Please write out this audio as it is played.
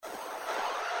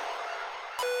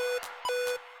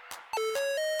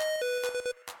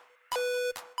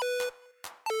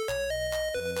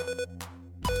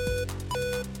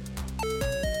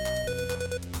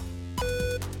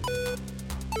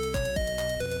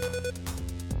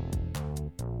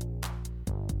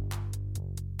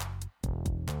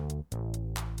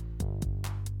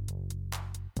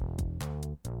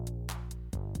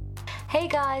Hey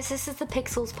guys, this is the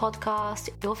Pixels Podcast,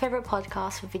 your favourite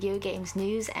podcast for video games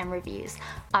news and reviews.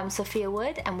 I'm Sophia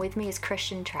Wood, and with me is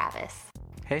Christian Travis.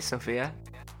 Hey Sophia,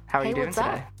 how are you doing what's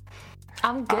today? Up?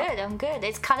 I'm good.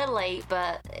 It's kind of late,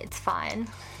 but it's fine.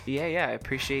 Yeah, I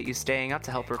appreciate you staying up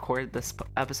to help record this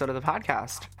episode of the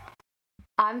podcast.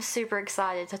 I'm super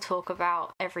excited to talk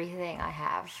about everything I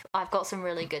have. I've got some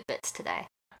really good bits today.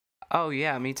 Oh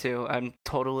yeah, me too. I'm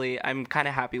kind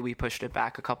of happy we pushed it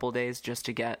back a couple days just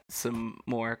to get some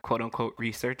more quote-unquote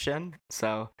research in.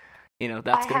 So,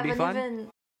 that's going to be fun.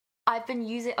 I've been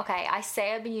using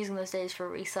those days for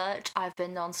research. I've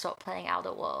been non-stop playing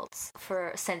Outer Worlds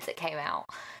since it came out.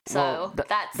 So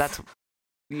that's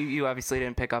you obviously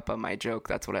didn't pick up on my joke.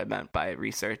 That's what I meant by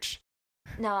research.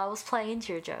 No, I was playing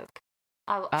into your joke.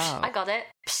 I got it.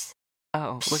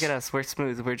 Oh, look at us. We're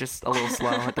smooth. We're just a little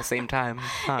slow at the same time.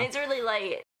 Huh. It's really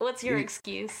late. What's your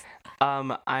excuse?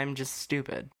 I'm just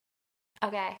stupid.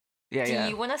 Okay. Yeah. Do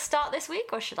you want to start this week,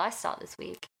 or should I start this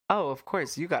week? Oh, of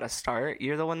course. You gotta start.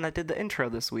 You're the one that did the intro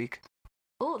this week.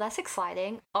 Oh, that's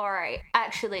exciting. Alright.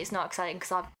 Actually, it's not exciting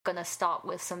because I'm gonna start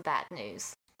with some bad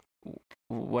news.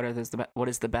 What is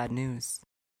the bad news?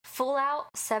 Fallout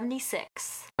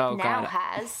 76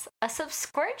 has a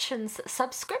subscription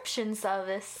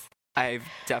service. I've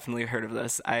definitely heard of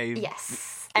this.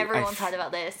 Yes, everyone's heard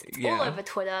about this. It's all over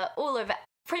Twitter, all over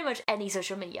pretty much any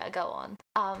social media I go on.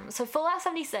 So Fallout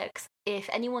 76, if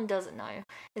anyone doesn't know,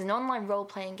 is an online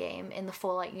role-playing game in the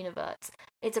Fallout universe.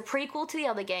 It's a prequel to the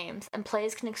other games, and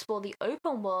players can explore the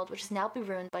open world, which has now been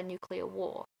ruined by nuclear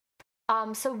war.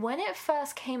 So when it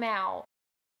first came out,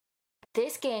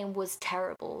 this game was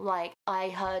terrible. Like, I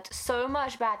heard so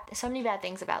many bad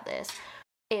things about this.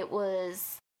 It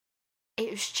was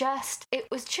just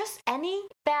any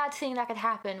bad thing that could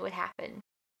happen would happen.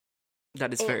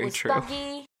 That is very true. It was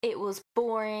buggy. It was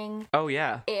boring. Oh,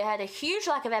 yeah. It had a huge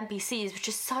lack of NPCs, which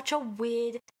is such a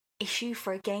weird issue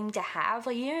for a game to have.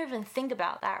 Like, you don't even think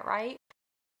about that, right?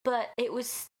 But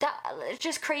it's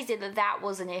just crazy that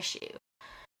was an issue.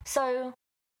 So,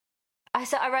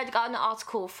 got an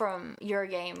article from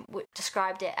Eurogame which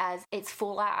described it as it's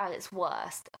Fallout at its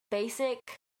worst. Basic,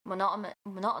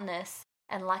 monotonous,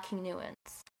 and lacking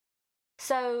nuance.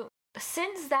 So,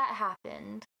 since that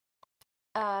happened,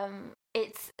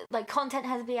 it's like content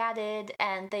has been added,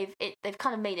 and they've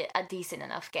kind of made it a decent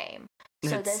enough game.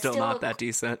 So it's still not that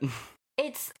decent.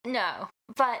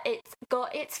 But it's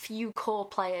got its few core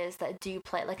players that do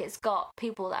play. Like, it's got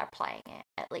people that are playing it,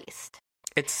 at least.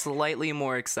 It's slightly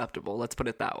more acceptable, let's put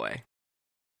it that way.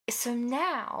 So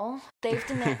now, they've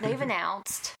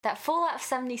announced that Fallout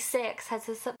 76 has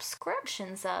a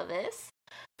subscription service.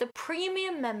 The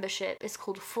premium membership is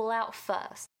called Fallout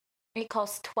First. It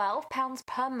costs £12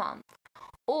 per month,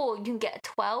 or you can get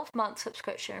a 12-month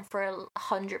subscription for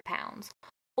 £100,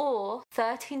 or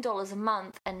 $13 a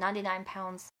month and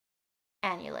 £99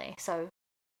 annually. So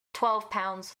 £12,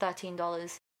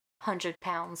 $13,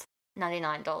 £100,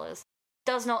 $99.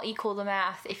 Does not equal the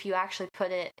math if you actually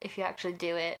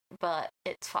do it, but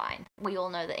it's fine. We all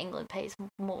know that England pays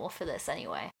more for this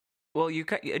anyway. Well,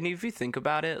 and if you think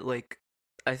about it, like,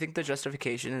 I think the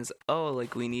justification is,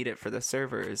 we need it for the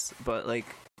servers, but, like,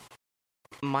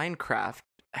 Minecraft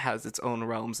has its own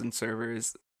realms and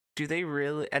servers. Do they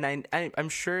really? And I'm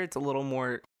sure it's a little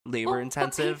more labor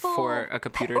intensive for a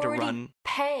computer to run.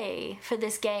 Pay for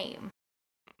this game.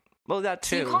 Well, that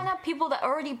too. So you can't have people that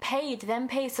already paid then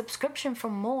pay a subscription for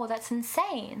more. That's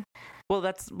insane.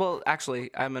 Well, actually,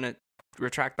 I'm gonna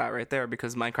retract that right there,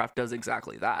 because Minecraft does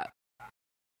exactly that.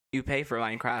 You pay for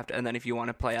Minecraft, and then if you want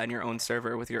to play on your own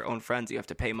server with your own friends, you have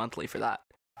to pay monthly for that.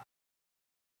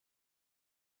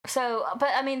 So, but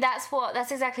I mean, that's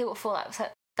exactly what Fallout. So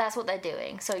that's what they're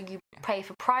doing. So you pay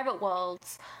for private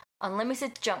worlds,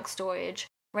 unlimited junk storage,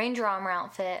 Ranger armor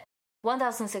outfit,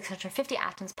 1,650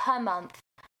 atoms per month.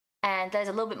 And there's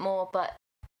a little bit more, but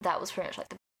that was pretty much like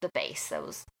the base. That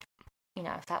was,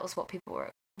 that was what people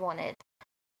wanted.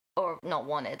 Or not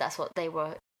wanted, that's what they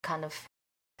were kind of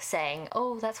saying.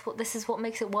 Oh, this is what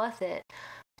makes it worth it.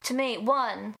 To me,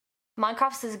 one,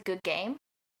 Minecraft is a good game.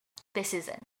 This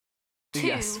isn't. Two,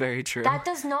 yes, very true. That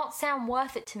does not sound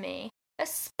worth it to me.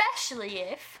 Especially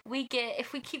if we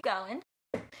keep going.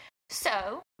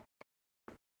 So,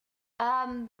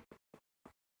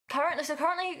 Currently,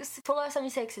 Fallout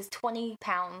 76 is £20,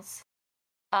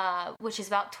 which is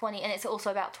about $20, and it's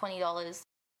also about $20.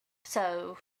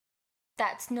 So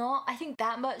that's not, I think,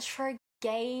 that much for a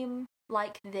game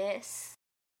like this,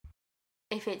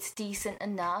 if it's decent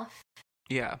enough.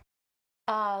 Yeah.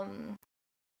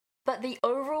 But the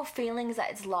overall feeling is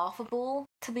that it's laughable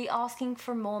to be asking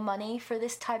for more money for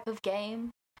this type of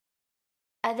game.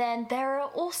 And then there are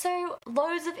also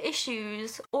loads of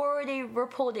issues already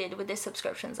reported with this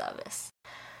subscription service,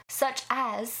 such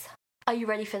as, are you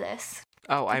ready for this?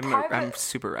 Oh, I'm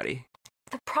super ready.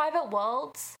 The private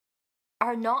worlds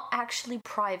are not actually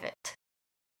private.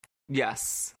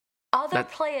 Yes. Other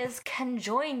players can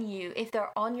join you if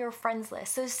they're on your friends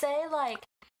list. So say, like,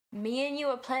 me and you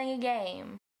are playing a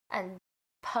game, and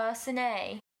person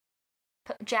A,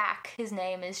 Jack, his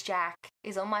name is Jack,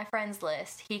 is on my friends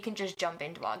list. He can just jump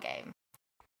into our game.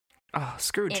 Oh,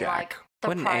 screw Jack. Like, the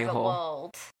what an private a-hole.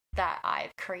 world that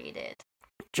I've created.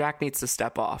 Jack needs to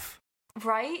step off.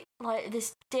 Right? Like,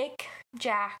 this dick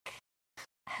Jack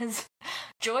has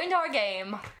joined our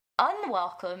game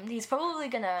unwelcome. He's probably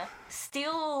gonna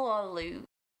steal our loot.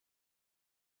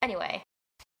 Anyway.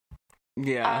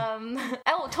 Yeah.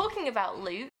 Oh, talking about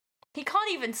loot, he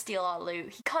can't even steal our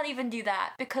loot. He can't even do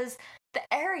that because the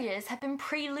areas have been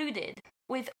pre-looted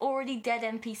with already dead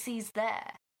NPCs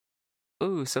there.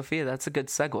 Ooh, Sophia, that's a good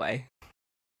segue.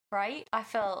 Right? I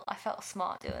felt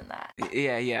smart doing that.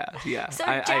 Yeah. So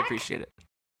I Jack appreciate it.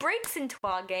 Breaks into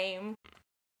our game,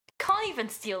 can't even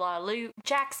steal our loot.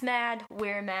 Jack's mad,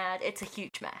 we're mad. It's a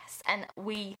huge mess. And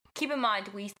keep in mind,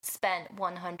 we spent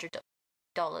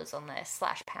 $100 on this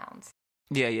 / pounds.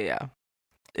 Yeah.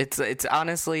 It's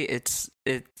honestly, it's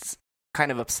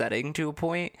kind of upsetting to a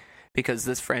point because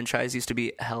this franchise used to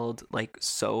be held like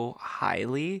so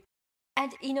highly.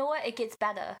 And you know what? It gets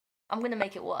better. I'm going to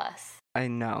make it worse. I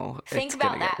know. Think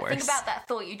about that. Think about that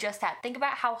thought you just had. Think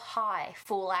about how high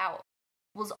Fallout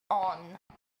was on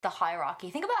the hierarchy.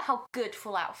 Think about how good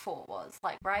Fallout 4 was.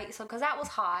 Like, right? So, because that was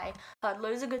high. Heard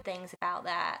loads of good things about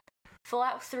that.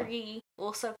 Fallout 3,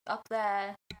 also up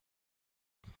there.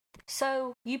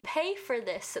 So, you pay for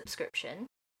this subscription,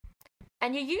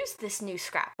 and you use this new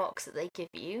scrap box that they give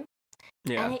you,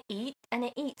 Yeah. and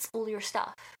it eats all your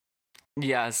stuff.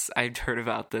 Yes, I'd heard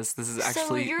about this. This is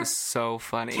actually so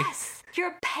funny. Yes,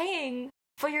 you're paying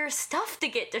for your stuff to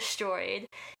get destroyed.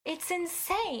 It's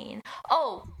insane.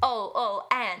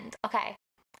 And okay.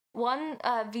 One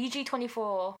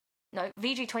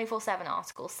VG247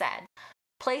 article said,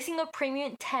 placing a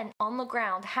premium tent on the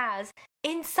ground has,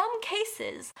 in some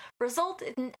cases,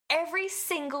 resulted in every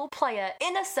single player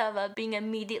in a server being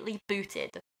immediately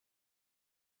booted.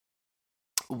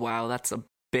 Wow, that's a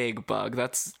big bug.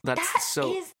 That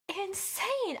so is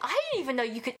insane. I didn't even know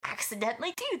you could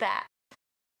accidentally do that.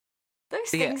 Those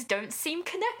things don't seem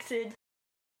connected.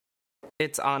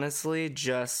 It's honestly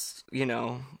just,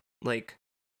 like,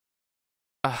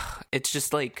 it's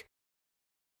just like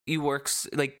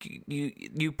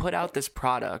you put out this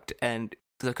product and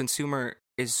the consumer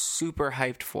is super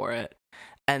hyped for it,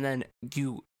 and then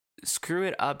you screw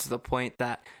it up to the point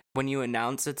that when you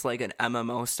announce it's like an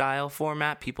MMO style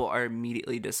format, people are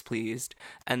immediately displeased,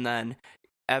 and then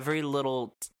every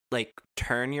little like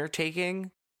turn you're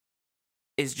taking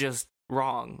is just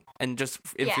wrong and just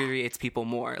infuriates people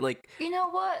more. Like, you know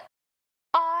what?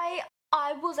 I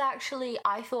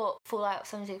thought Fallout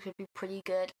 76 would be pretty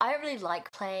good. I don't really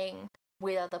like playing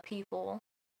with other people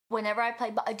whenever I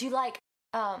play, but I do like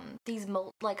I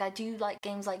do like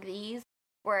games like these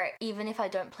where even if I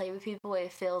don't play with people,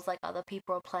 it feels like other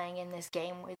people are playing in this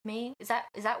game with me. Is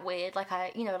that weird? Like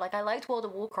I liked World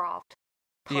of Warcraft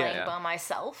playing by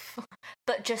myself,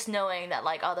 but just knowing that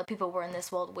like other people were in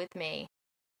this world with me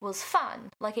was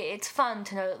fun. Like it's fun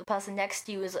to know that the person next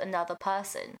to you is another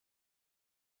person.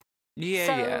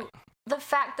 So the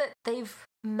fact that they've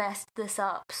messed this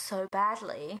up so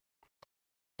badly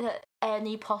in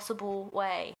any possible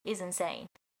way is insane.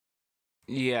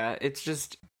 Yeah, it's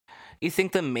just, you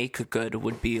think the make good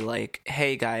would be like,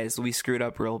 hey guys, we screwed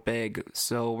up real big,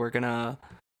 so we're gonna,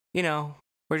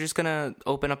 we're just gonna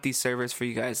open up these servers for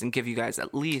you guys and give you guys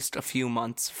at least a few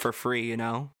months for free, Yeah,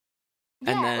 and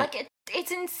then, like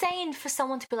it's insane for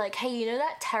someone to be like, hey, you know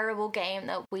that terrible game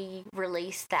that we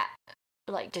released that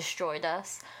like destroyed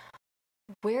us?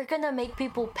 We're gonna make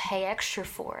people pay extra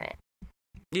for it.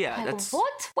 Yeah, like, that's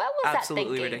what? Where was that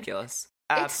absolutely thinking? ridiculous.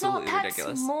 That's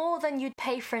more than you'd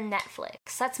pay for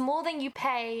Netflix. That's more than you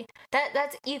pay.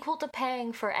 That's equal to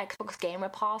paying for Xbox Gamer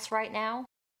Pass right now.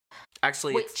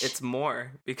 Actually, it's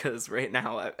more, because right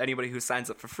now anybody who signs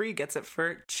up for free gets it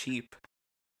for cheap.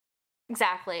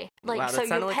 Exactly. Like, wow, that so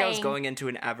sounded you're like paying... I was going into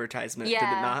an advertisement. Yeah, did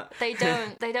it not?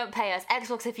 They don't pay us.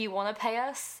 Xbox, if you want to pay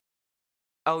us,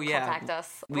 contact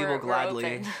us. We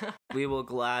will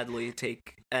gladly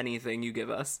take anything you give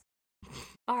us.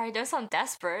 Alright, don't sound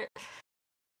desperate.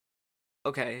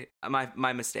 Okay,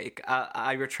 my mistake.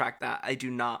 I retract that. I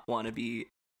do not want to be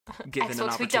given Xbox, an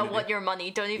opportunity. we don't want your money.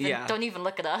 Don't even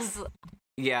look at us.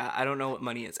 Yeah, I don't know what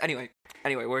money is. Anyway,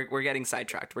 we're getting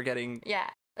sidetracked. We're getting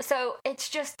So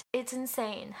it's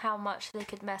insane how much they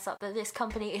could mess up. That this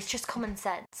company is just common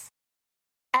sense.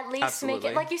 At least Absolutely.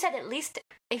 make it, like you said, at least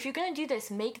if you're going to do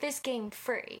this, make this game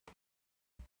free.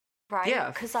 Right? Yeah,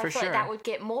 because I for feel sure. like that would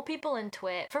get more people into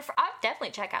it. I'd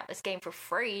definitely check out this game for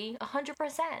free,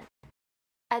 100%.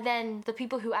 And then the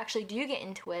people who actually do get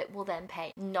into it will then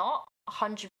pay not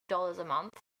 $100 a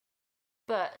month,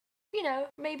 but, you know,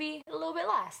 maybe a little bit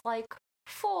less, like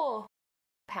 £4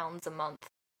 a month.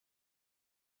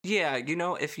 Yeah, you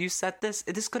know, if you set this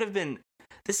could have been,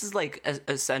 this is like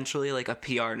essentially like a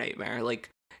PR nightmare. Like,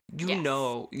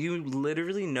 Yes. you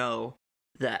literally know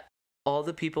that all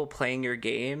the people playing your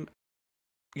game,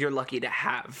 you're lucky to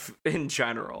have in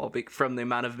general, from the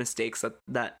amount of mistakes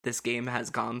that this game has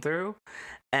gone through.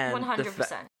 And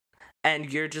 100%.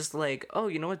 and you're just like, oh,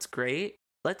 you know what's great?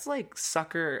 Let's like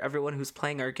sucker everyone who's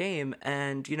playing our game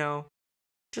and, you know,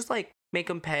 just like make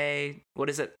them pay, what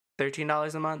is it,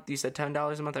 $13 a month? You said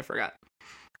 $10 a month? I forgot.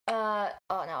 Oh,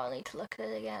 now I need to look at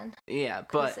it again. Yeah,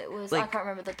 but it was, like, I can't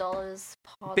remember the dollars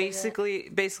part basically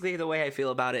the way I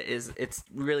feel about it is it's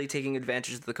really taking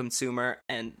advantage of the consumer,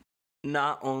 and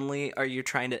not only are you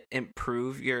trying to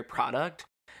improve your product,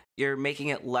 you're making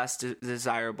it less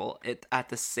desirable at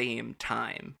the same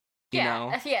time. You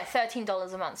know? Yeah,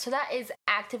 $13 a month. So that is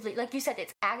actively, like you said,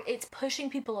 it's pushing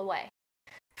people away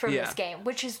from this game,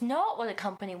 which is not what a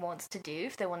company wants to do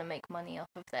if they want to make money off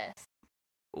of this.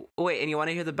 Wait, and you want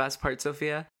to hear the best part,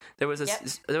 Sophia? There was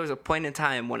a point in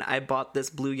time when I bought this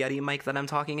Blue Yeti mic that I'm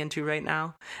talking into right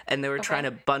now, and they were trying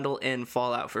to bundle in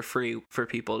Fallout for free for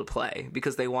people to play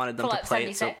because they wanted them Fallout to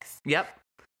play 76. it. So, yep.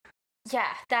 Yeah,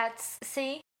 that's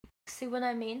see what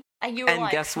I mean? And you were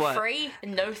like, guess what? Free?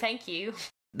 No, thank you.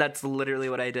 That's literally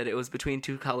what I did. It was between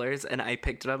two colors, and I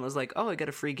picked it up and was like, oh, I get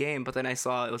a free game. But then I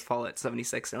saw it was Fallout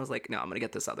 76, and I was like, no, I'm going to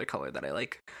get this other color that I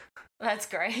like. That's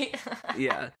great.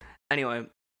 Yeah. Anyway,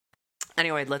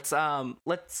 let's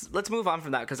move on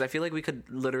from that, because I feel like we could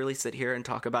literally sit here and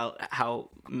talk about how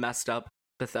messed up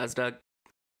Bethesda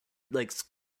like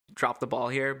dropped the ball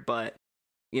here. But,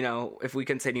 you know, if we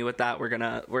continue with that, we're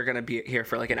gonna be here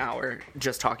for like an hour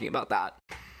just talking about that.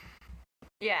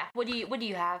 Yeah. What do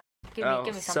you have? Give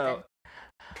me something.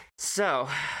 So,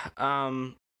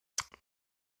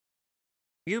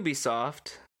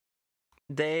 Ubisoft,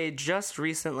 they just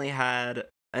recently had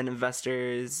an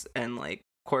investors and like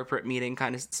corporate meeting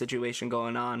kind of situation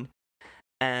going on,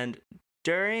 and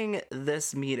during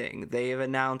this meeting, they've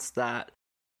announced that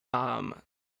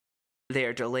they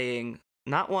are delaying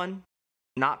not one,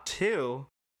 not two,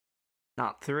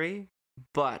 not three,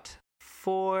 but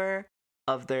 4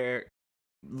 of their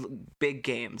big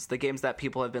games, the games that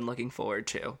people have been looking forward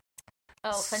to.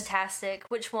 Oh, fantastic.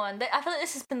 Which one? I feel like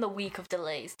this has been the week of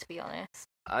delays, to be honest.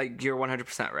 You're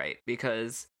 100% right,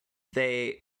 because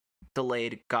they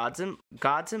delayed Gods and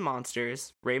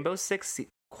Monsters, Rainbow Six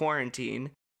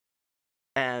Quarantine,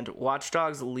 and Watch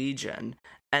Dogs Legion.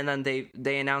 And then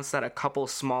they announced that a couple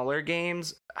smaller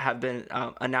games have been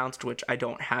announced, which I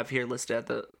don't have here listed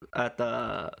at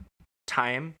the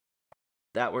time,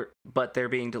 but they're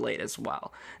being delayed as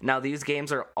well. Now, these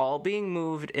games are all being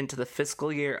moved into the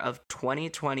fiscal year of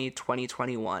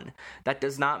 2020-2021. That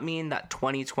does not mean that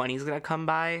 2020 is going to come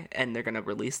by and they're going to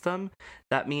release them.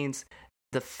 That means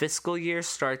the fiscal year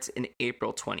starts in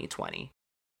April 2020.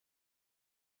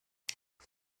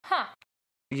 Huh.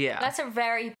 Yeah. That's a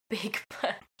very big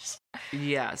push.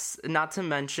 Yes. Not to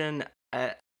mention,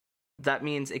 that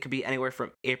means it could be anywhere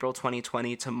from April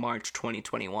 2020 to March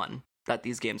 2021 that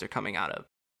these games are coming out of.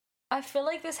 I feel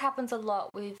like this happens a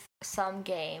lot with some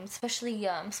games, especially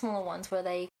smaller ones, where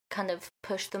they kind of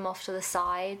push them off to the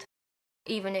side,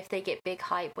 even if they get big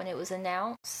hype when it was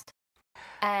announced.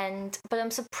 But I'm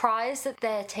surprised that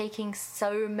they're taking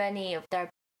so many of their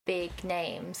big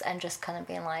names and just kind of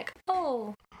being like,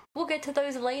 oh, we'll get to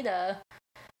those later.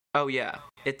 Oh yeah,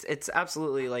 it's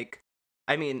absolutely like,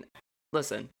 I mean,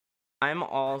 listen, I'm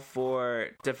all for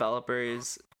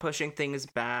developers pushing things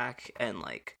back and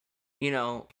like, you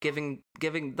know, giving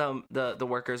them the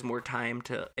workers more time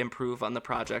to improve on the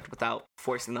project without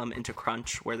forcing them into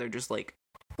crunch where they're just like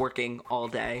working all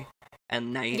day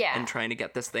and night and trying to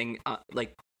get this thing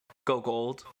like go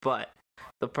gold. But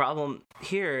the problem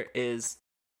here is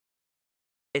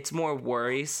it's more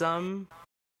worrisome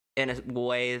in a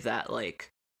way that like,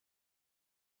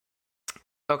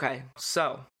 okay,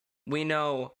 so we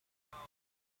know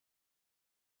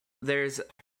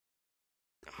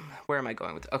where am I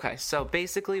going with? Okay, so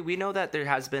basically we know that there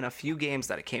has been a few games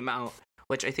that came out,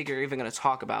 which I think you're even going to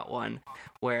talk about one,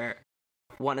 where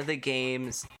one of the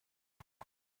games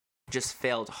just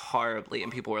failed horribly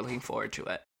and people were looking forward to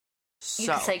it. You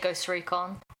could say Ghost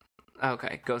Recon.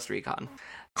 Okay, Ghost Recon.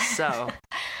 So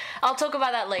I'll talk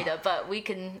about that later, but we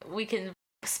can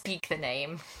speak the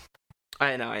name.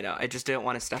 I know. I just didn't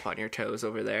want to step on your toes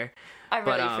over there. I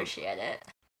really appreciate it.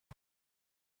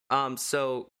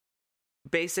 So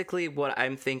basically what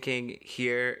I'm thinking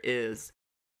here is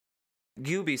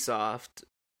Ubisoft,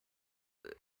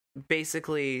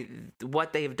 basically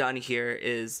what they've done here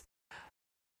is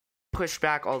push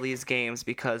back all these games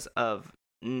because of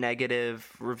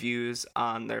negative reviews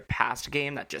on their past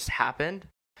game that just happened.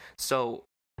 So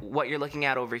what you're looking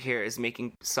at over here is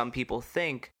making some people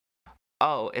think,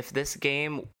 oh, if this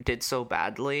game did so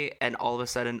badly and all of a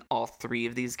sudden all 3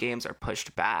 of these games are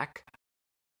pushed back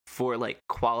for like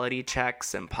quality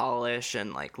checks and polish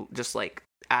and like just like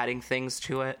adding things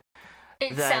to it,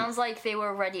 it sounds like they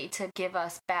were ready to give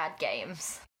us bad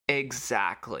games.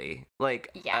 Exactly.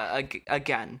 Like, yeah.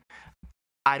 Again,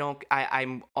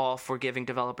 I'm all for giving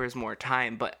developers more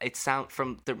time, but it sounds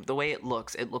from the way it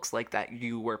looks like that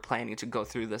you were planning to go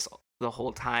through this the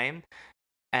whole time,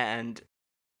 and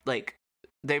like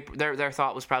their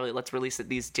thought was probably, let's release at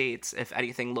these dates. If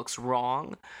anything looks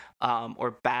wrong,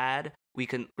 or bad, we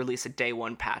can release a day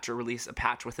 1 patch or release a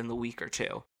patch within the week or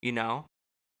 2. You know,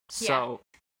 so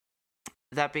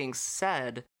that being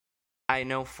said, I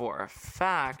know for a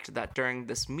fact that during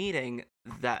this meeting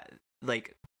that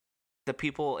like the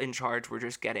people in charge were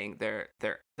just getting their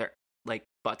like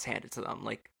butts handed to them,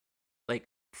 like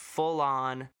full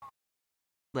on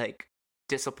like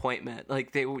disappointment.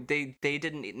 Like they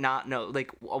didn't not know.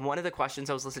 Like one of the questions,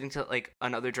 I was listening to like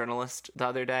another journalist the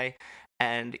other day,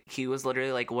 and he was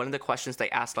literally like, one of the questions they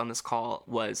asked on this call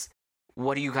was,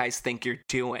 what do you guys think you're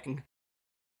doing?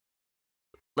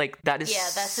 Like that is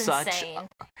that's such insane.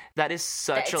 That is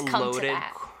such a loaded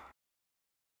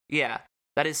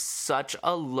that is such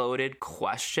a loaded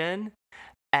question,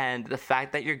 and the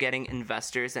fact that you're getting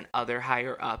investors and other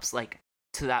higher ups like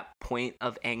to that point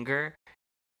of anger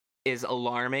is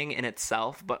alarming in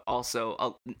itself, but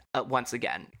also once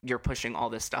again, you're pushing all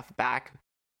this stuff back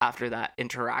after that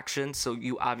interaction, so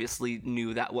you obviously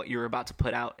knew that what you were about to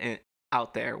put out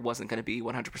there wasn't going to be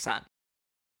 100%.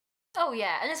 Oh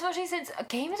yeah, and especially since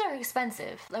games are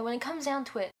expensive. Like when it comes down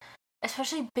to it,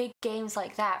 especially big games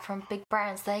like that from big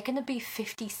brands, they're going to be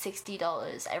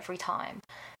 $50-$60 every time.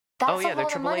 That's a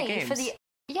lot of money for the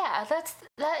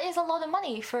that is a lot of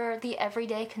money for the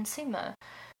everyday consumer.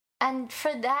 And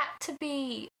for that to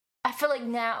be, I feel like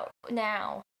now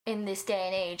in this day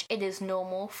and age, it is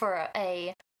normal for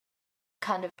a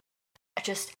kind of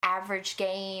just average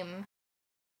game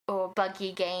or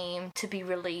buggy game to be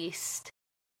released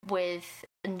with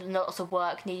lots of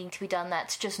work needing to be done.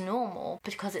 That's just normal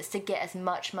because it's to get as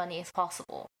much money as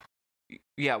possible.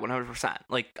 Yeah, 100%.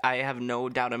 Like, I have no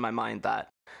doubt in my mind that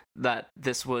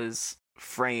this was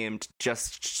framed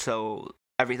just so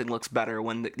everything looks better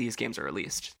when these games are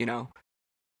released, you know?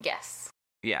 Yes.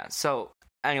 Yeah, so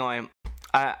anyway,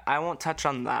 I won't touch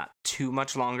on that too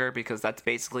much longer because that's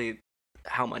basically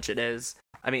how much it is.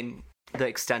 I mean, the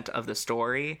extent of the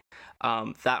story.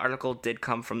 That article did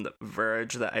come from The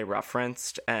Verge that I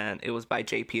referenced, and it was by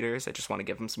Jay Peters. I just want to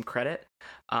give him some credit.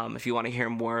 If you want to hear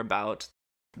more about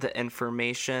the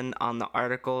information on the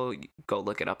article, go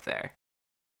look it up there.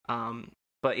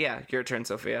 But yeah, your turn,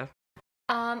 Sophia.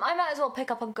 I might as well pick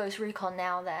up on Ghost Recon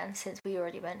now then, since we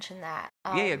already mentioned that.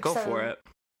 Go for it.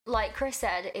 Like Chris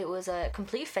said, it was a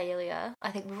complete failure.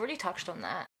 I think we've already touched on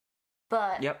that.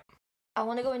 But yep. I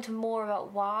want to go into more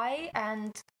about why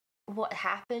and what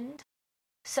happened.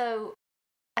 So,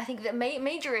 I think the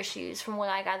major issues from what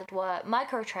I gathered were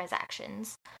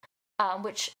microtransactions,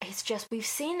 which is just, we've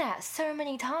seen that so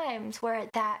many times where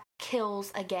that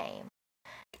kills a game.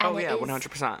 And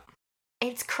 100%.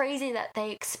 It's crazy that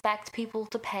they expect people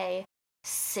to pay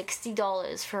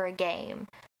 $60 for a game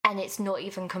and it's not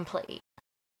even complete.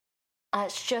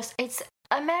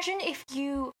 Imagine if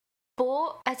you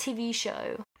bought a TV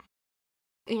show,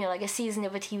 you know, like a season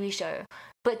of a TV show,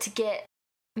 but to get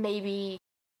maybe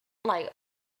like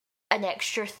an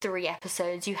extra 3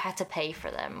 episodes, you had to pay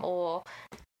for them, or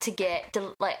to get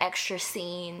like extra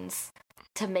scenes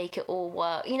to make it all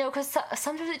work, you know, because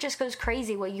sometimes it just goes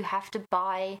crazy where you have to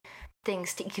buy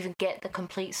things to even get the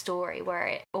complete story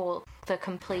or the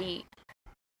complete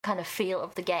kind of feel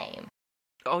of the game.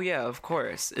 Oh yeah, of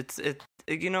course. It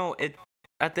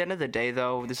at the end of the day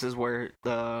though, this is where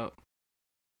the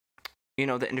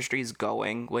industry is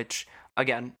going, which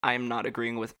again, I'm not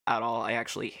agreeing with at all. I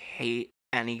actually hate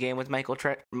any game with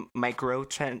micro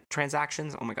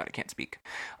transactions. Oh my god, I can't speak.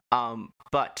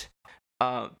 But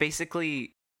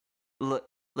basically,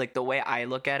 like the way I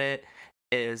look at it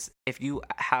is, if you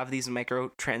have these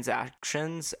micro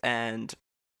transactions and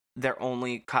their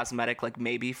only cosmetic, like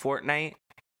maybe Fortnite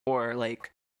or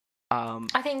like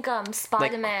I think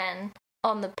Spider-Man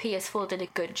on the PS4 did a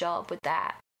good job with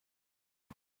that.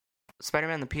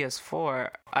 Spider-Man the PS4,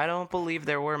 I don't believe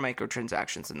there were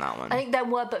microtransactions in that one. I think there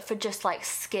were, but for just like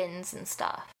skins and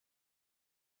stuff.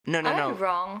 No. I might be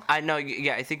wrong. I know.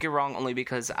 Yeah, I think you're wrong only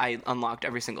because I unlocked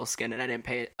every single skin and I didn't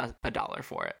pay $1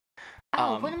 for it.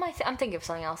 Oh, what am I? I'm thinking of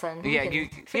something else then.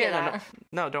 Yeah,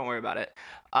 no, don't worry about it.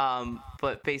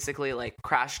 But basically, like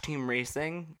Crash Team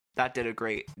Racing, that did a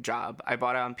great job. I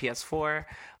bought it on PS4.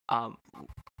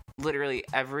 Literally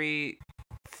every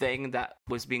thing that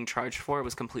was being charged for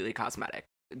was completely cosmetic.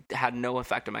 It had no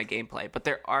effect on my gameplay. But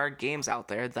there are games out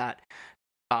there that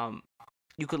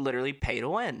you could literally pay to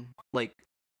win. Like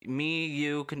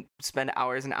you can spend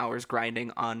hours and hours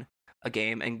grinding on a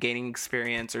game and gaining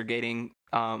experience or gaining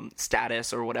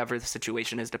status or whatever the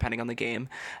situation is depending on the game,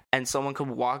 and someone could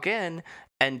walk in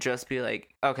and just be like,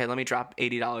 okay, let me drop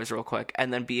 $80 real quick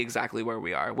and then be exactly where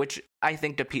we are, which I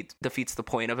think defeats the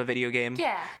point of a video game.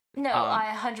 Yeah, no,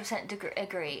 I 100%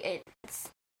 agree. It's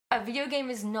a video game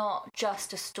is not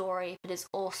just a story, but it's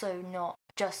also not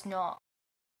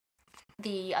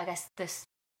the, I guess, this,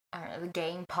 I don't know, the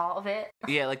game part of it.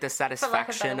 Yeah, like the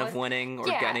satisfaction of winning or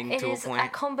getting to a point. It is a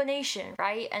combination,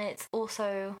 right? And it's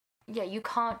also,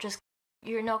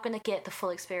 you're not going to get the full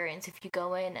experience if you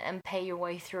go in and pay your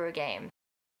way through a game.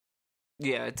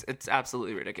 Yeah, it's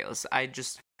absolutely ridiculous.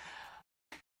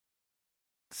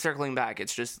 Circling back,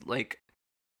 it's just like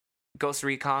Ghost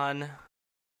Recon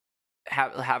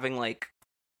having like,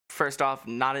 first off,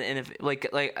 not an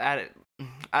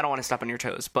I don't want to step on your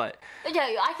toes, but yeah,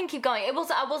 I can keep going. I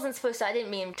wasn't supposed to. I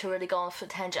didn't mean to really go on for a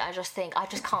tangent. I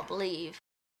just can't believe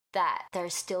that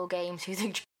there's still games who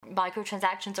think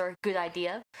microtransactions are a good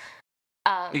idea.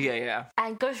 Yeah.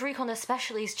 And Ghost Recon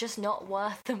especially is just not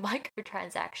worth the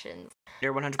microtransactions.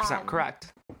 You're 100%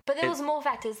 correct. But there was more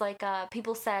factors, like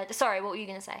people said. Sorry, what were you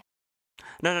gonna say?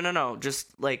 No.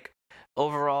 Just like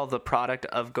overall, the product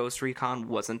of Ghost Recon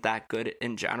wasn't that good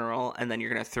in general, and then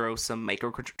you're gonna throw some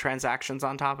microtransactions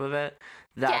on top of it.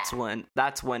 That's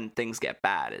when things get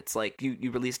bad. It's like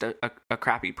you released a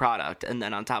crappy product, and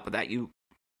then on top of that, you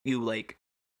like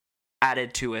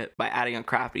added to it by adding a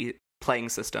crappy playing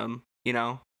system. You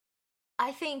know,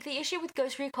 I think the issue with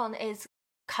Ghost Recon is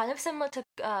kind of similar to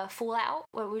Fallout,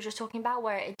 what we were just talking about,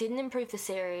 where it didn't improve the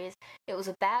series. It was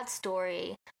a bad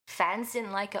story. Fans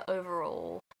didn't like it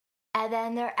overall. And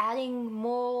then they're adding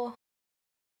more.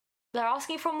 They're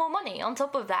asking for more money on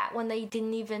top of that when they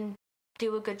didn't even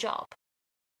do a good job.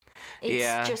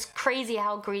 It's just crazy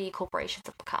how greedy corporations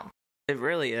have become. It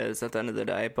really is at the end of the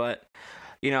day. But,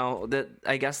 you know,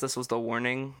 I guess this was the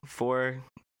warning for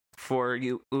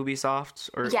Ubisoft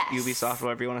or Ubisoft,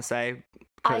 whatever you want to say.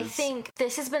 I think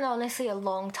this has been honestly a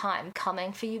long time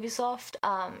coming for Ubisoft.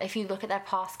 If you look at their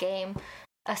past game,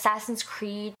 Assassin's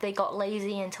Creed, they got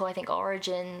lazy until I think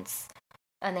Origins,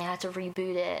 and they had to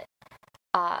reboot it.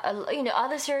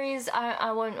 Other series,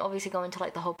 I won't obviously go into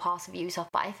like the whole past of Ubisoft,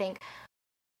 but I think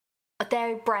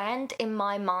their brand in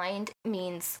my mind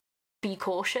means be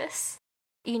cautious.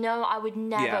 You know, I would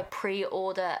never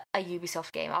pre-order a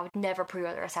Ubisoft game. I would never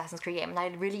pre-order Assassin's Creed game, and I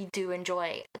really do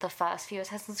enjoy the first few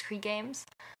Assassin's Creed games.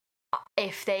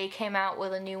 If they came out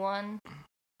with a new one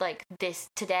like this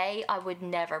today, I would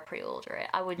never pre-order it.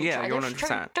 I wouldn't. Yeah, you're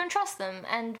 100%. Don't trust them.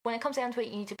 And when it comes down to it,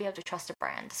 you need to be able to trust a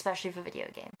brand, especially for video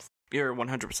games. You're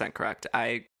 100% correct.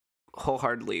 I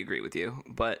wholeheartedly agree with you.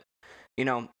 But, you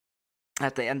know,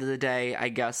 at the end of the day, I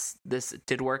guess this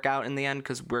did work out in the end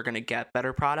because we're going to get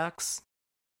better products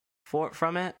from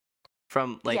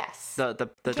the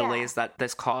delays that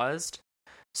this caused.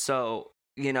 So,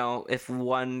 you know, if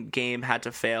one game had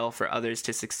to fail for others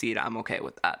to succeed, I'm okay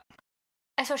with that.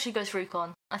 Especially Ghost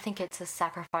Recon. I think it's a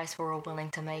sacrifice we're all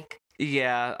willing to make.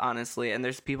 Yeah, honestly. And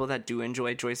there's people that do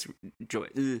enjoy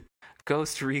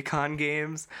Ghost Recon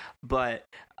games, but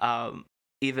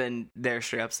even they're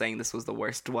straight up saying this was the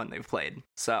worst one they've played.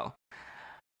 So,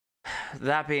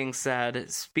 that being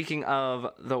said, speaking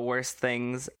of the worst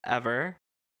things ever,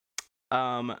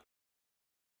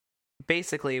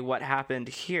 basically what happened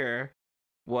here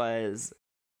was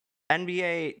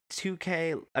NBA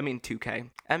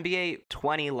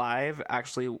 20 Live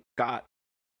actually got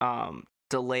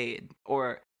delayed,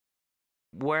 or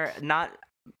were not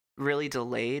really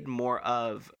delayed, more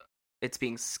of it's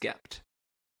being skipped.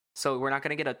 So we're not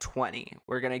going to get a 20.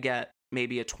 We're going to get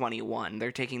maybe a 21.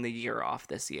 They're taking the year off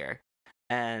this year.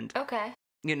 And, okay,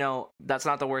 you know, that's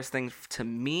not the worst thing to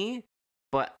me,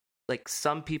 but like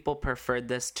some people preferred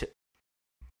this to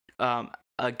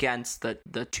against the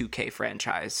 2K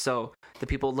franchise. So the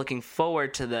people looking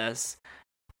forward to this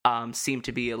seem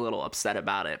to be a little upset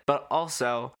about it. But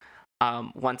also,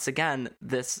 once again,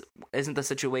 this isn't the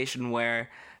situation where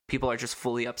people are just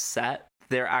fully upset.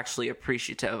 They're actually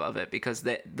appreciative of it, because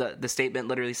the statement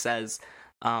literally says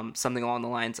something along the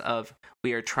lines of,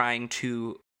 we are trying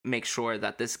to make sure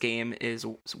that this game is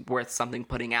worth something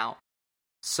putting out.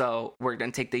 So we're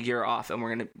going to take the year off and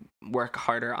we're going to work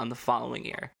harder on the following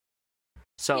year.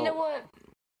 So you know what?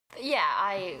 Yeah,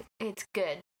 it's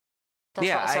good.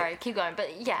 Sorry, keep going.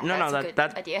 But yeah, that's a good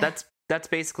idea. That's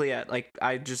basically it. Like,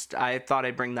 I thought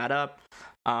I'd bring that up.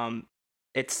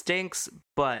 It stinks,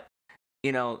 but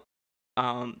the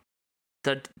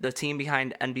team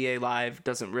behind NBA Live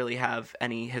doesn't really have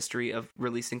any history of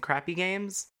releasing crappy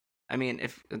games. I mean,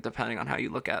 if depending on how you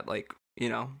look at, like,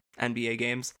 NBA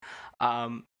games.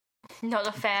 Not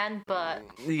a fan, but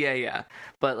yeah.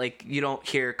 But, like, you don't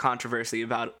hear controversy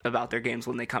about their games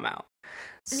when they come out.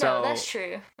 So, no, that's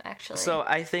true, actually. So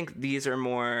I think these are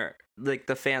more, like,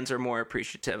 the fans are more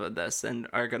appreciative of this and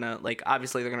are gonna, like,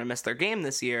 obviously they're gonna miss their game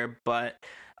this year, but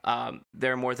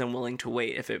they're more than willing to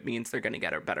wait if it means they're gonna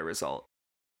get a better result.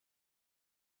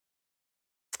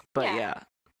 But yeah.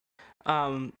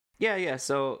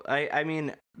 So I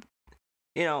mean,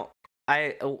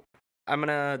 I'm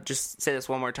gonna just say this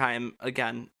one more time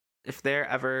again. If they're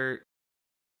ever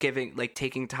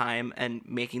taking time and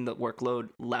making the workload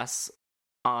less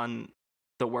on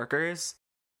the workers,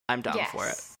 I'm down for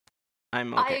it.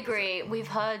 I'm okay. I agree. We've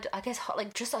heard, I guess,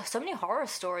 like, just so many horror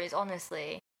stories,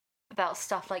 honestly, about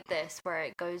stuff like this where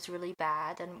it goes really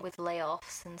bad, and with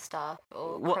layoffs and stuff,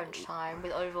 or crunch time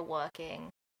with overworking.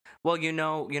 Well, you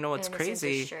know what's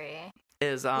crazy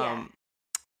is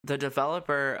the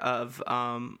developer of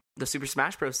the Super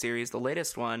Smash Bros. Series, the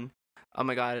latest one. Oh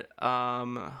my god,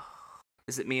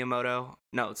 is it Miyamoto?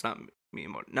 No, it's not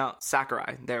Miyamoto. No,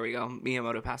 Sakurai. There we go.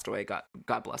 Miyamoto passed away.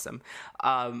 God bless him.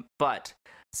 But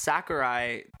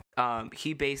Sakurai,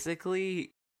 he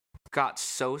basically got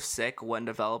so sick when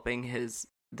developing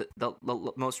the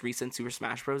most recent Super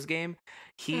Smash Bros. Game.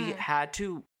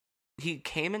 He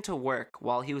came into work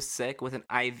while he was sick with an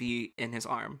IV in his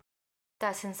arm.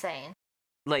 That's insane.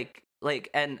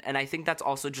 And I think that's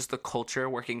also just the culture,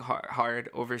 working hard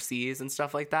overseas and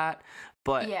stuff like that.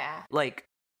 But yeah, like,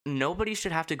 nobody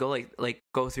should have to go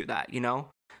go through that,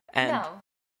 And no.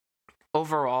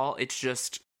 Overall, it's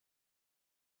just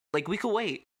like, we could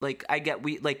wait. Like,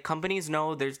 companies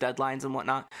know there's deadlines and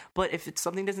whatnot, but if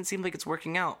something doesn't seem like it's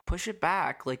working out, push it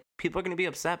back. Like, people are going to be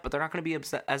upset, but they're not going to be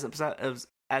upset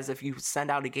as if you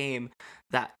send out a game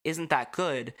that isn't that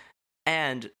good,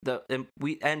 and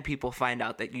people find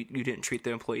out that you didn't treat the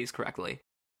employees correctly.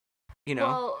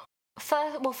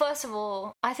 First of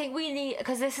all, I think we need,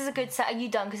 because this is a good are you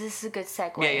done? Because this is a good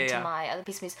segue into my other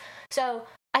piece of news. So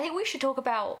I think we should talk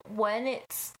about what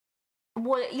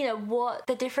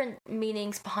the different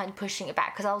meanings behind pushing it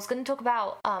back. Because I was going to talk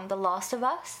about The Last of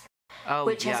Us,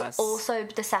 which has also,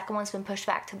 the second one's been pushed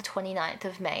back to the 29th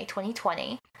of May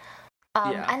 2020.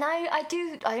 And I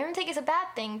don't think it's a bad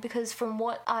thing, because from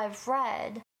what I've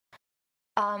read,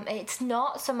 it's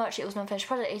not so much it was an unfinished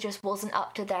product, it just wasn't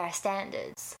up to their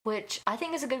standards, which I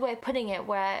think is a good way of putting it,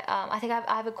 where I think I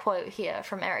have a quote here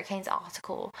from Eric Kane's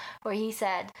article, where he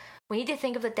said, "We need to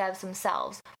think of the devs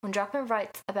themselves. When Druckmann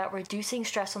writes about reducing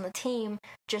stress on the team,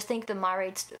 just think the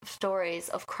myriad stories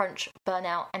of crunch,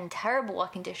 burnout, and terrible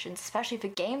work conditions, especially for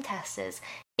game testers,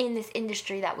 in this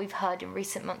industry that we've heard in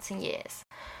recent months and years."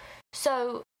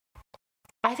 So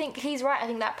I think he's right. I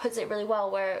think that puts it really well,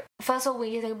 where, first of all,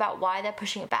 when you think about why they're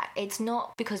pushing it back, it's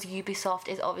not because Ubisoft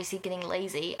is obviously getting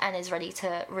lazy and is ready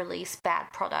to release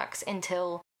bad products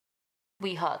until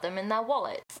we hurt them in their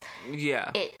wallets.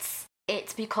 Yeah.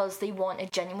 It's because they want a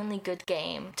genuinely good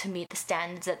game to meet the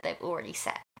standards that they've already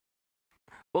set.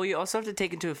 Well, you also have to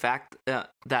take into effect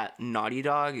that Naughty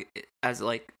Dog, as,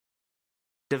 like,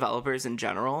 developers in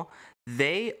general,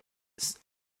 they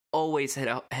always hit it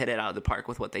out of the park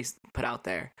with what they put out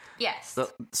there. Yes.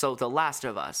 So The Last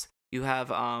of Us, you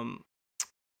have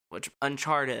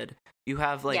Uncharted, you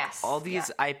have all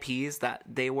these IPs that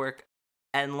they work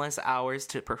endless hours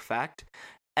to perfect,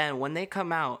 and when they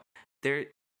come out,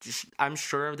 I'm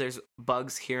sure there's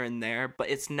bugs here and there, but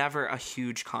it's never a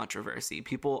huge controversy.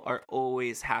 People are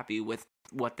always happy with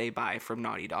what they buy from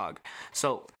Naughty Dog.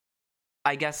 So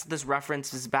I guess this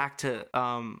reference is back to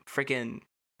freaking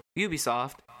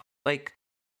Ubisoft. Like,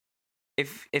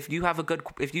 if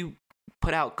you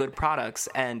put out good products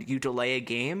and you delay a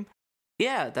game,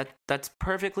 that's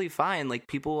perfectly fine. Like,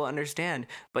 people will understand.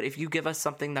 But if you give us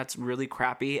something that's really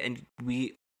crappy and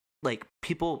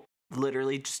people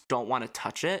literally just don't want to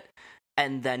touch it,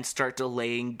 and then start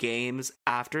delaying games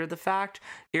after the fact,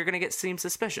 you're gonna seem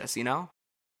suspicious,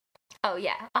 Oh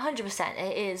yeah, 100%.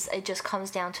 It is. It just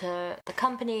comes down to the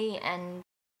company and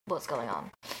what's going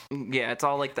on. Yeah, it's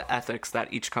all like the ethics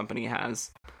that each company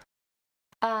has.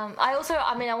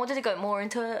 I wanted to go more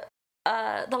into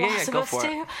The Last of Us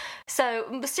 2.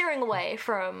 So steering away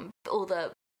from all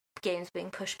the games being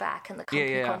pushed back and the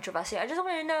company controversy, I just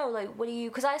want to know, like, what do you...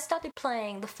 Because I started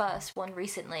playing the first one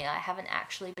recently. I haven't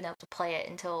actually been able to play it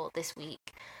until this week.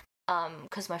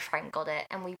 Because my friend got it,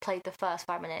 and we played the first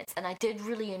 5 minutes, and I did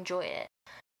really enjoy it.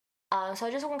 So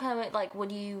I just want to kind of like, what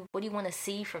do you want to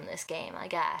see from this game, I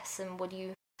guess, and what do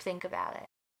you think about it?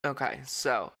 Okay,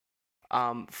 so,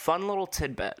 fun little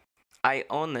tidbit. I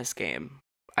own this game.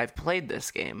 I've played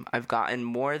this game. I've gotten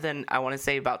more than, I want to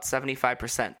say, about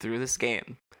 75% through this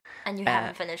game. And you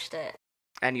haven't finished it.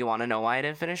 And you want to know why I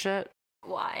didn't finish it?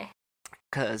 Why?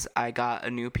 Because I got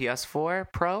a new PS4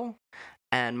 Pro,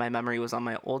 and my memory was on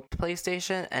my old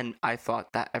PlayStation, and I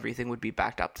thought that everything would be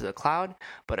backed up to the cloud.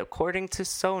 But according to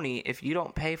Sony, if you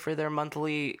don't pay for their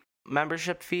monthly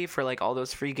membership fee for like all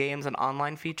those free games and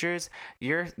online features,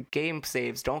 your game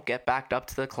saves don't get backed up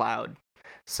to the cloud.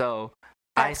 So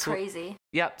that's crazy.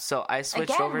 Yep. So I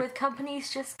switched again, over with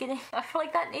companies just getting. I feel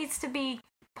like that needs to be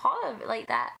part of it. Like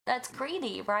that. That's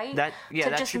greedy, right? That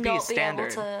should be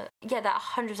standard. That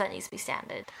 100% needs to be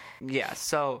standard. Yeah.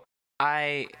 So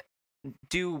I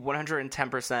do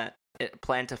 110%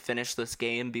 plan to finish this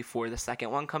game before the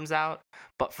second one comes out,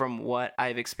 but from what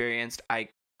I've experienced, I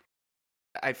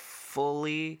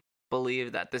fully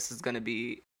believe that this is going to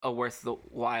be a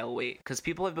worthwhile wait, because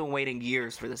people have been waiting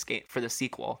years for this game, for the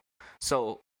sequel.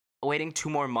 So waiting 2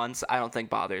 more months, I don't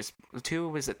think bothers.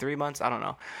 2, is it 3 months? I don't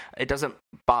know. It doesn't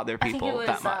bother people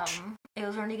that much. It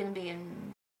was only going to be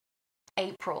in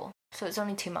April, so it's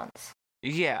only 2 months.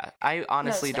 Yeah, I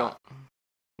honestly don't.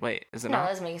 Wait, is it not? No, that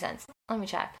doesn't make sense. Let me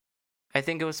check. I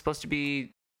think it was supposed to be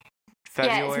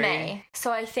February. Yeah, it's May.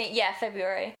 So I think,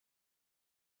 February.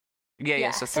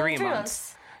 Yeah, so 3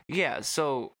 months. Yeah,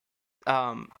 so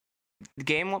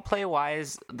gameplay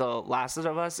wise, The Last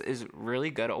of Us is really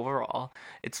good overall.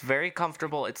 It's very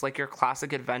comfortable. It's like your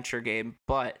classic adventure game,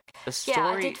 but the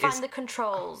story I did find the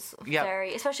controls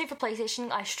very, especially for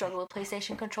PlayStation. I struggle with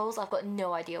PlayStation controls. I've got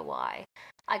no idea why.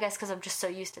 I guess because I'm just so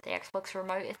used to the Xbox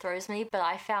remote, it throws me, but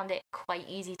I found it quite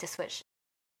easy to switch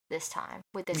this time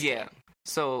with this game.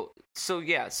 So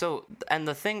and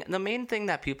the main thing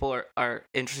that people are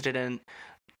interested in,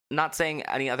 not saying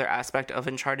any other aspect of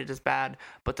Uncharted is bad,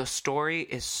 but the story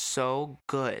is so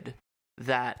good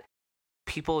that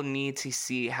people need to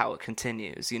see how it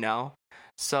continues, you know?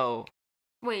 So...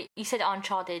 Wait, you said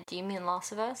Uncharted. Do you mean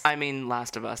Last of Us? I mean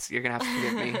Last of Us. You're going to have to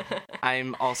forgive me.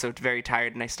 I'm also very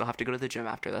tired, and I still have to go to the gym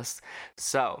after this.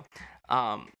 So,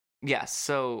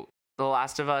 so The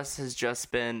Last of Us has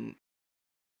just been...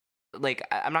 Like,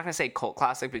 I'm not going to say cult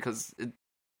classic, because...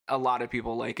 a lot of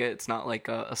people like it. It's not like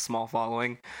a small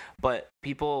following, but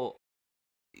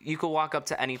you could walk up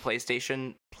to any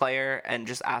PlayStation player and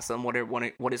just ask them what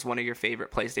is one of your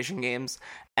favorite PlayStation games,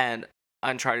 and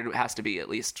Uncharted has to be at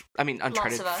least. I mean,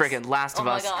 Uncharted, friggin' Last of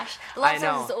Us. Oh my gosh, Last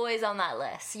of Us is always on that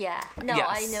list. Yeah, no, yes.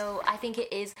 I know. I think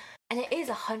it is, and it is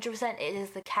 100%. It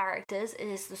is the characters. It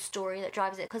is the story that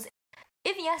drives it. Because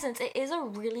in the essence, it is a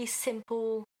really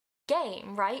simple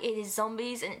game, right? It is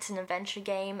zombies, and it's an adventure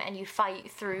game, and you fight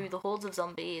through the hordes of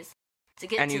zombies to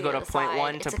get and to you go to point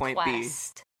one to point B.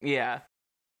 Yeah,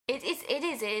 it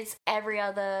is every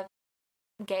other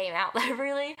game out there,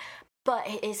 really, but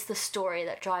it is the story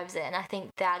that drives it, and I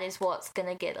think that is what's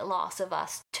gonna get The Last of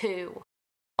Us 2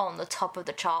 on the top of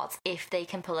the charts, if they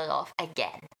can pull it off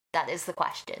again. That is the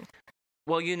question.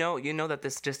 Well, you know that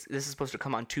this is supposed to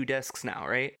come on 2 discs now,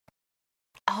 right?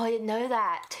 Oh, I didn't know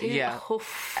that too. Yeah.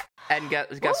 Oof. And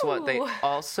guess what? They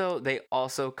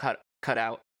also cut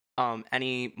out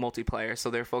any multiplayer,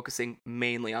 so they're focusing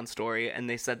mainly on story. And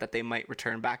they said that they might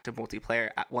return back to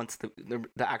multiplayer once the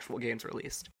actual game's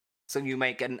released. So you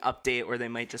might get an update, or they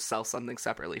might just sell something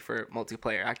separately for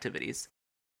multiplayer activities.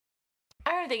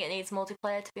 I don't think it needs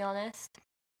multiplayer, to be honest.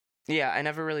 Yeah, I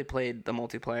never really played the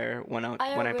multiplayer when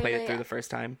I played it through the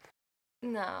first time.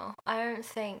 No, I don't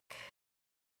think.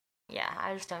 Yeah,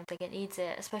 I just don't think it needs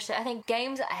it. Especially, I think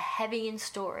games that are heavy in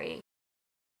story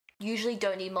usually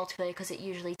don't need multiplayer, because it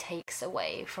usually takes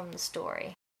away from the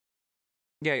story.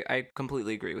 Yeah, I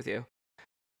completely agree with you.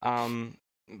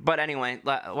 But anyway,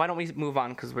 why don't we move on?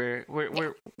 Because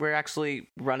we're actually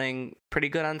running pretty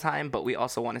good on time, but we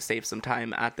also want to save some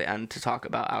time at the end to talk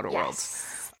about Outer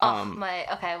Worlds.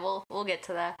 Okay, we'll get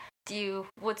to that.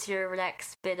 What's your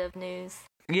next bit of news?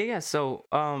 Yeah. So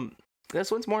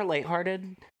this one's more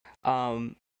lighthearted.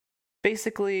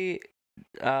 Basically,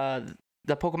 the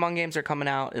Pokemon games are coming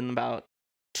out in about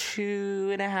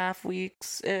 2.5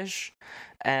 weeks ish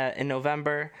in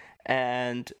November,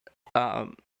 and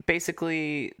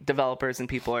basically developers and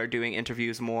people are doing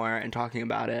interviews more and talking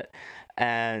about it,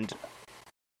 and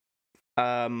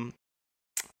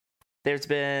there's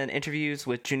been interviews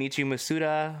with Junichi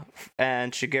Masuda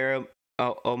and Shigeru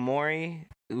Omori,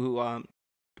 who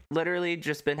literally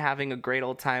just been having a great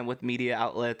old time with media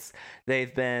outlets.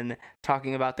 They've been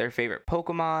talking about their favorite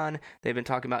Pokemon. They've been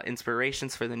talking about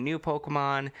inspirations for the new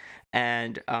Pokemon,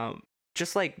 and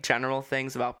just like general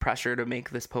things about pressure to make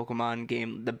this Pokemon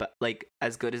game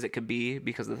as good as it could be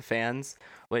because of the fans,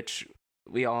 which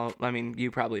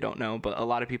you probably don't know, but a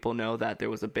lot of people know that there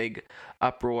was a big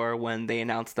uproar when they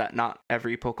announced that not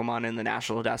every Pokemon in the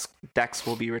National Dex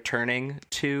will be returning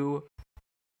to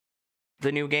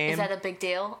the new game. Is that a big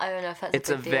deal? I don't know if that's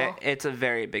a big deal. It's a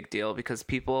very big deal because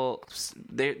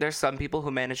there's some people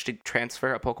who managed to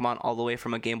transfer a Pokemon all the way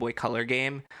from a Game Boy Color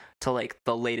game to like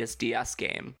the latest DS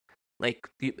game.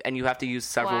 And you have to use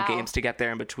several games to get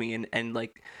there in between. And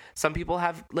like some people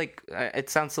have it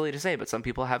sounds silly to say, but some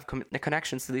people have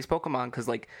connections to these Pokemon because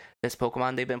like this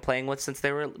Pokemon they've been playing with since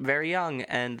they were very young,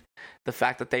 and the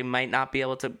fact that they might not be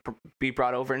able to be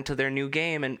brought over into their new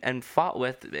game and fought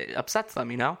with, it upsets them,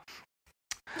 you know?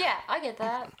 Yeah, I get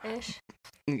that ish.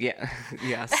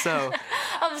 Yeah. So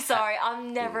I'm sorry,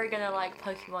 I'm never gonna like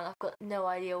Pokemon. I've got no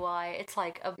idea why. It's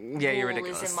like a you're ball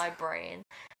ridiculous. is in my brain.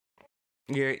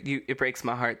 It breaks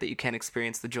my heart that you can't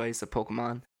experience the joys of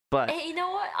Pokemon. But And you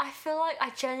know what? I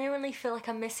genuinely feel like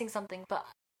I'm missing something. But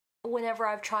whenever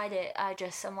I've tried it,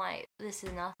 I'm like, this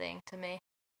is nothing to me.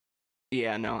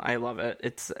 Yeah, no, I love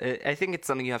it. I think it's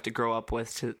something you have to grow up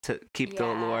with to keep the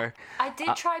lore. I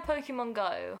did try Pokemon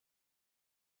Go,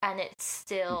 and it's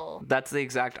still... That's the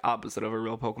exact opposite of a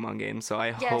real Pokemon game, so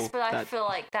I hope Yes, but I feel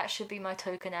like that should be my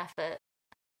token effort.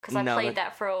 Because I played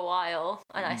that for a while,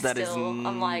 and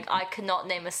I'm like, I could not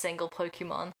name a single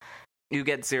Pokemon. You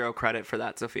get 0 credit for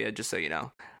that, Sophia, just so you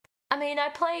know. I mean, I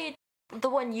played the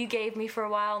one you gave me for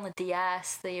a while on the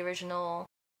DS, the original.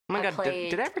 Oh my god,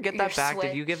 did I ever get that back?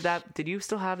 Switch. Did you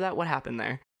still have that? What happened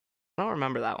there? I don't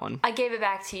remember that one. I gave it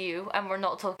back to you, and we're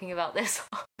not talking about this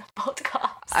on the podcast.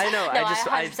 I know. No,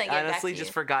 I honestly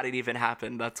just forgot it even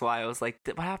happened. That's why I was like,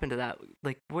 what happened to that?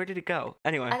 Like, where did it go?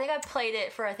 Anyway. I think I played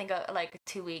it for, like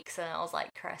 2 weeks, and I was like,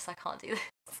 Chris, I can't do this.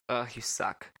 Oh, you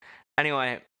suck.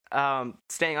 Anyway,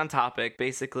 staying on topic,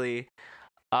 basically,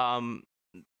 the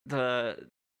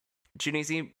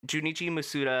Junichi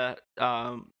Masuda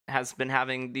has been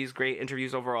having these great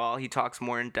interviews overall. He talks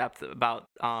more in depth about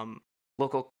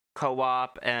local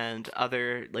co-op and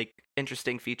other like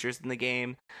interesting features in the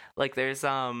game. Like there's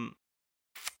a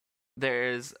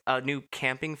new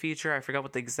camping feature. I forgot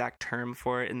what the exact term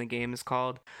for it in the game is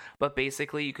called, but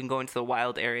basically you can go into the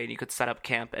wild area and you could set up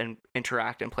camp and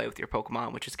interact and play with your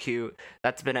Pokemon, which is cute.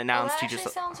 That's been announced. That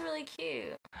actually sounds really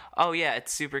cute. Oh yeah,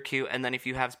 it's super cute. And then if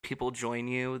you have people join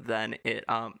you, then it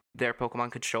their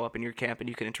Pokemon could show up in your camp and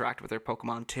you can interact with their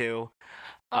Pokemon too.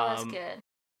 Oh, that's good.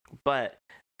 But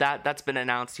that's been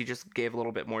announced. He just gave a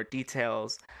little bit more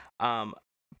details.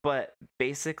 But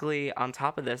basically on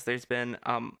top of this, there's been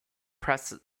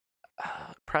press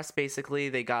basically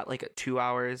they got like 2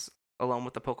 hours alone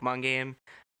with the Pokemon game,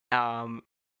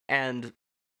 and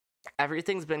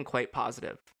everything's been quite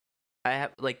positive.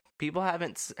 People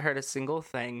haven't heard a single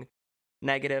thing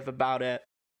negative about it.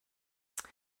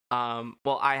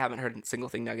 Well, I haven't heard a single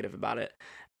thing negative about it,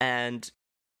 and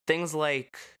things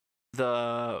like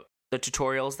the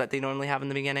tutorials that they normally have in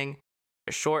the beginning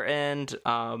are shortened.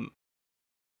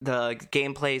 The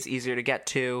gameplay is easier to get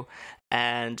to,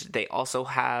 and they also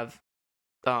have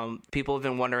people have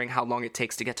been wondering how long it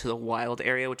takes to get to the wild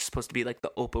area, which is supposed to be like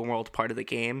the open world part of the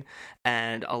game,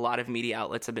 and a lot of media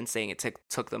outlets have been saying it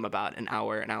took them about an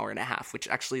hour and a half, which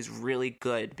actually is really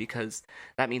good because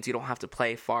that means you don't have to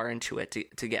play far into it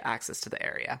to get access to the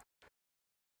area.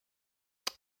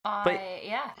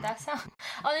 That sounds...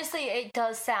 Honestly, it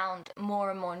does sound more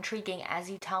and more intriguing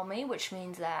as you tell me, which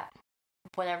means that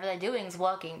whatever they're doing is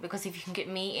working, because if you can get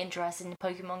me interested in the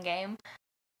Pokemon game,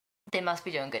 they must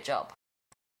be doing a good job.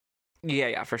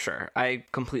 Yeah, for sure. I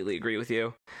completely agree with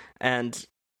you. And,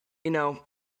 you know,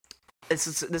 this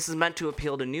is meant to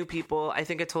appeal to new people. I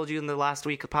think I told you in the last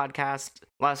week's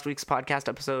podcast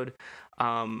episode,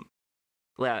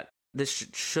 that this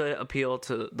should appeal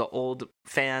to the old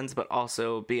fans, but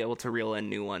also be able to reel in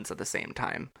new ones at the same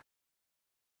time.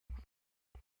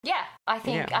 Yeah, I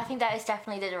think that is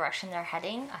definitely the direction they're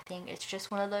heading. I think it's just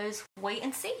one of those wait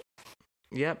and see.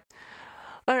 Yep.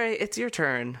 All right, it's your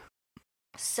turn.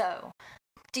 So,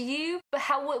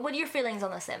 what are your feelings on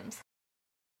The Sims?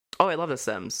 Oh, I love The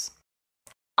Sims.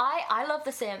 I love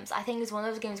The Sims. I think it's one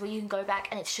of those games where you can go back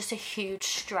and it's just a huge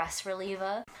stress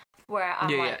reliever. Where I'm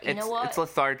you know what? It's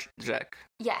lethargic.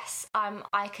 Yes,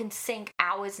 I can sink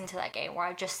hours into that game where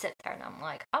I just sit there and I'm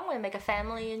like, I'm gonna make a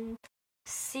family and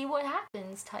see what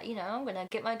happens. You know, I'm gonna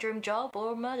get my dream job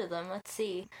or murder them. Let's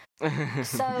see.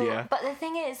 So, but the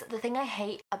thing I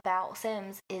hate about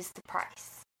Sims is the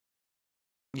price.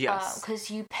 Yes. Because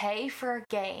you pay for a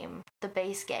game, the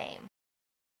base game,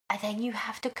 and then you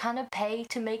have to kind of pay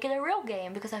to make it a real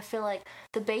game, because I feel like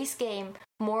the base game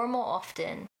more and more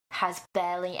often has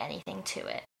barely anything to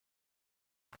it.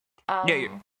 Yeah,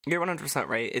 you're 100%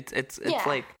 right.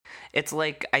 It's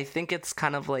like I think it's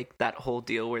kind of like that whole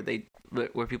deal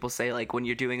where people say, like, when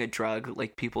you're doing a drug,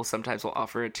 like, people sometimes will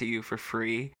offer it to you for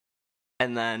free,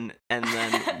 and then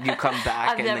you come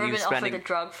back and then you're spending. I've never been offered a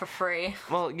drug for free.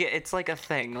 Well, yeah, it's like a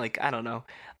thing. Like, I don't know.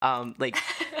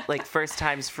 Like first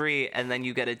time's free, and then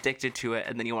you get addicted to it,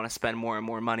 and then you want to spend more and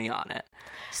more money on it.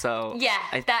 So yeah,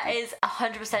 that is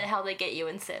 100% how they get you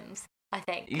in Sims, I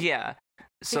think. Yeah.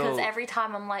 So, because every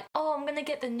time I'm like, oh, I'm gonna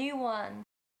get the new one,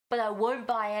 but I won't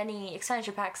buy any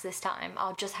expansion packs this time.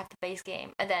 I'll just have the base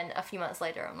game. And then a few months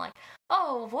later, I'm like,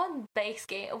 oh, one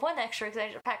extra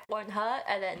expansion pack won't hurt.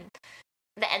 And then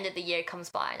the end of the year comes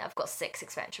by, and I've got 6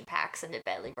 expansion packs, and it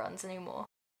barely runs anymore.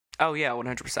 Oh yeah,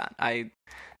 100%.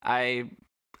 I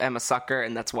am a sucker,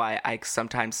 and that's why I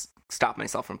sometimes stop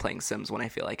myself from playing Sims when I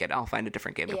feel like it. I'll find a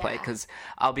different game to play, because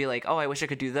I'll be like, oh, I wish I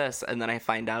could do this, and then I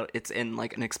find out it's in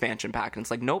like an expansion pack, and it's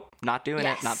like, nope, not doing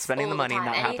it, not spending the money,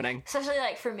 not happening. Especially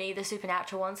like for me, the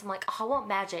supernatural ones, I'm like, oh, I want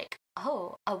magic.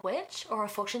 Oh, a witch or a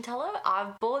fortune teller?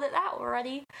 I've bought it out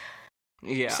already.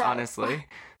 Yeah, so, honestly.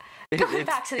 Going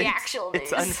back to the actual news.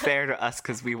 It's unfair to us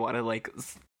because we want to like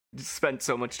spend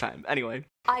so much time. Anyway.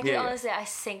 Honestly, I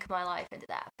sink my life into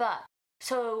that. But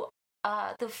so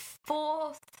the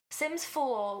Sims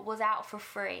 4 was out for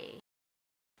free.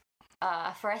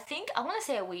 For I think I want to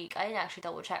say a week. I didn't actually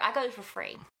double check. I got it for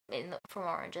free from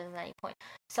Origins at any point.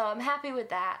 So I'm happy with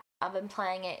that. I've been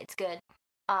playing it. It's good.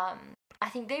 I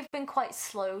think they've been quite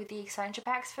slow with the expansion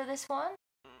packs for this one.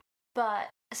 But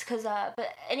it's because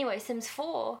but anyway, Sims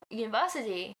 4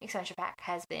 University expansion pack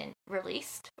has been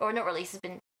released, or not released, has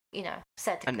been, you know,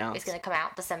 said announced. It's going to come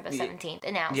out December 17th.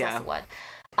 Announced, that's the word.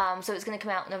 So it's going to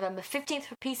come out November 15th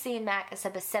for PC and Mac,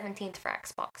 December 17th for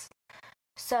Xbox.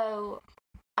 So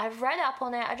I've read up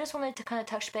on it. I just wanted to kind of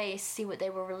touch base, see what they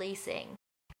were releasing.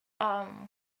 I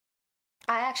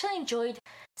actually enjoyed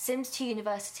Sims 2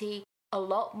 University a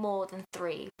lot more than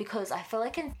 3, because I feel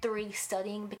like in 3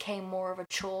 studying became more of a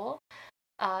chore.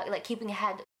 Like keeping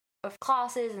ahead of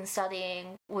classes and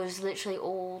studying was literally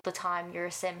all the time your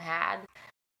sim had,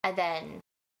 and then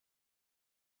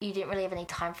you didn't really have any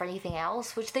time for anything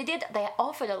else, which they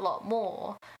offered a lot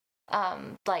more.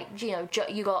 Like, you know,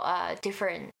 you got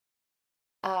different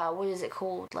what is it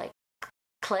called, like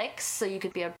cliques, so you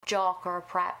could be a jock or a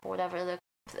prep or whatever.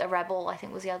 A rebel, I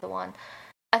think, was the other one.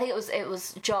 I think it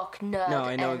was jock,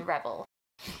 nerd, and rebel.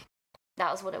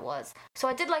 That was what it was. So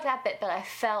I did like that bit, but I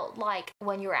felt like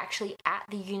when you were actually at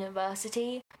the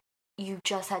university, you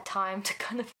just had time to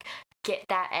kind of get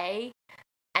that A,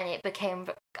 and it became.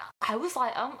 I was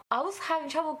like, I was having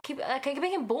trouble it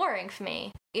became boring for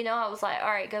me. You know, I was like,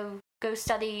 all right, go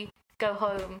study, go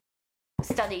home,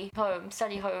 study home.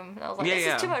 And I was like, this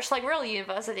is too much like real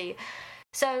university.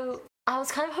 So I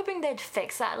was kind of hoping they'd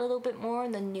fix that a little bit more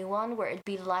in the new one, where it'd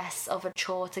be less of a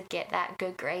chore to get that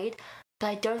good grade. But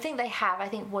I don't think they have. I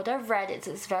think what I've read is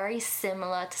it's very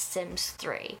similar to Sims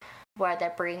 3, where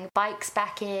they're bringing bikes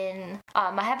back in.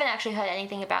 I haven't actually heard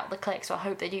anything about the clique, so I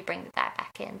hope they do bring that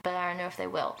back in, but I don't know if they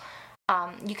will.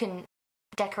 You can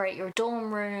decorate your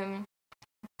dorm room,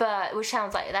 which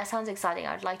sounds exciting.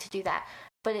 I'd like to do that.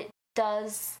 But it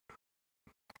does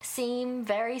seem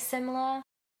very similar.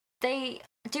 They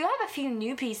do have a few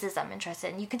new pieces I'm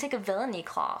interested in. You can take a villainy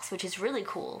class, which is really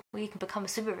cool, where you can become a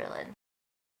supervillain.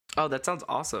 Oh, that sounds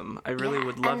awesome. I really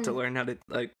would love to learn how to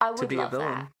to be a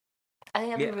villain. That. I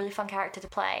think that'd be a really fun character to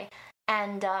play.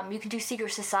 And you can do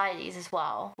secret societies as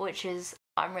well, which is,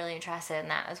 I'm really interested in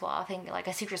that as well. I think like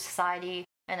a secret society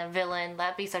and a villain,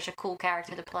 that'd be such a cool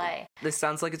character to play. This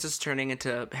sounds like it's just turning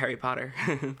into Harry Potter.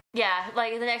 Yeah,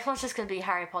 like the next one's just going to be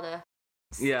Harry Potter.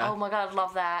 Yeah. Oh my god, I'd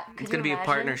love that. It's going to be a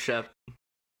partnership.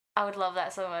 I would love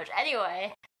that so much.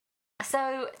 Anyway,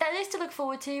 so that is to look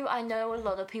forward to. I know a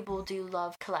lot of people do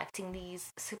love collecting these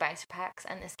expansion packs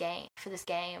and this game.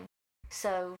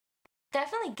 So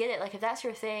definitely get it. Like, if that's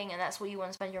your thing and that's what you want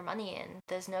to spend your money in,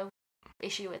 there's no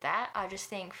issue with that. I just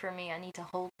think for me, I need to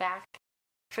hold back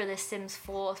for this Sims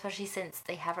 4, especially since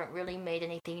they haven't really made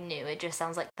anything new. It just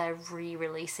sounds like they're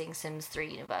re-releasing Sims 3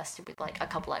 University with like a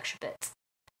couple extra bits.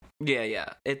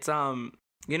 Yeah. It's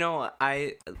you know,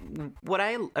 what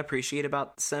I appreciate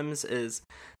about Sims is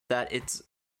that it's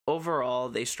overall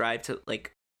they strive to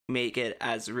like make it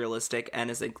as realistic and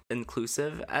as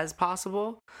inclusive as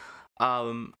possible.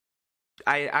 Um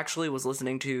I actually was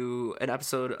listening to an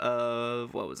episode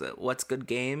of what was it? What's Good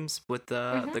Games with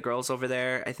the girls over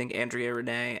there. I think Andrea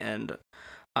Renee and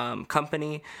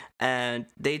company, and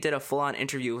they did a full-on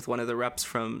interview with one of the reps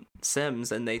from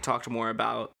Sims, and they talked more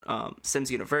about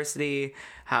Sims University,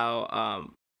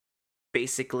 how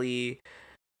basically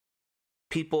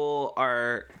people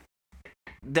are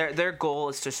their goal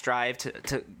is to strive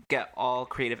to get all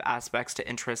creative aspects to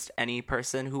interest any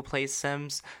person who plays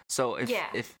Sims. So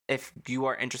if you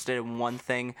are interested in one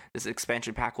thing, this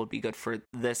expansion pack would be good for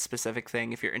this specific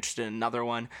thing. If you're interested in another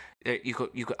one, you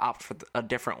could opt for a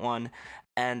different one.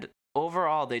 And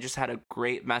overall, they just had a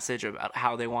great message about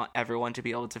how they want everyone to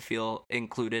be able to feel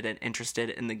included and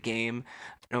interested in the game,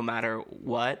 no matter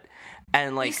what.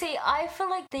 And like, you see, I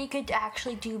feel like they could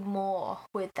actually do more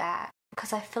with that.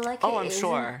 Because I feel like I'm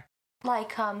sure.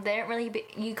 Like, they don't really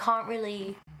you can't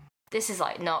really, this is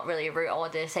like not really a route I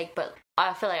wanted to take, but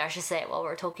I feel like I should say it while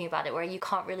we're talking about it, where you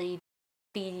can't really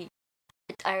be,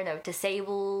 I don't know,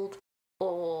 disabled,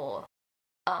 or,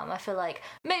 I feel like,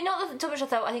 maybe not too much of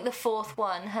that, I think the fourth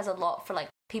one has a lot for, like,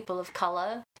 people of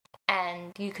colour,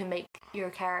 and you can make your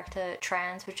character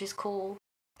trans, which is cool,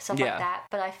 stuff like that,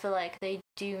 but I feel like they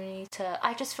do need to,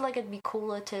 I just feel like it'd be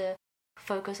cooler to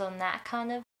focus on that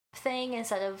kind of thing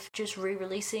instead of just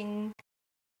re-releasing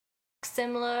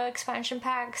similar expansion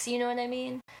packs, you know what I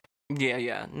mean?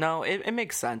 Yeah. No, it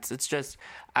makes sense. It's just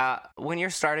when you're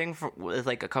starting with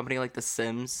like a company like The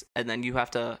Sims, and then you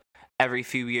have to every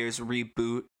few years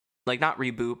reboot, like not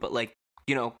reboot, but like,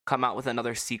 you know, come out with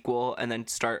another sequel and then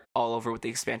start all over with the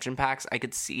expansion packs. I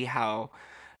could see how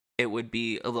it would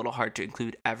be a little hard to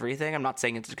include everything. I'm not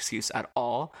saying it's an excuse at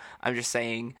all. I'm just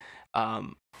saying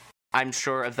I'm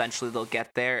sure eventually they'll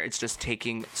get there. It's just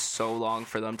taking so long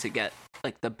for them to get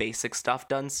like the basic stuff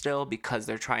done still, because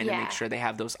they're trying to make sure they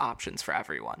have those options for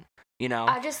everyone, you know?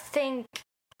 I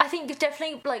think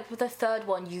definitely, like, with the third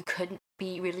one, you couldn't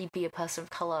really be a person of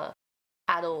colour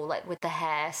at all, like, with the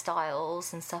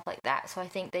hairstyles and stuff like that. So I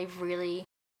think they've really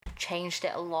changed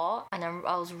it a lot, and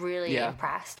I was really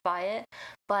impressed by it.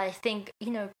 But I think,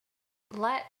 you know,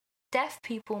 let deaf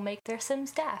people make their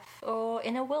Sims deaf, or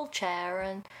in a wheelchair,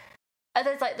 and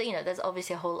there's like, you know, there's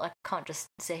obviously a whole, I can't just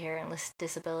sit here and list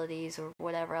disabilities or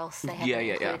whatever else they have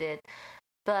included.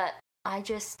 But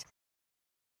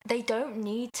they don't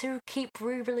need to keep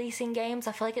re-releasing games.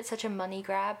 I feel like it's such a money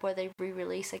grab where they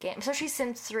re-release a game, especially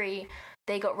Sims 3.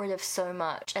 They got rid of so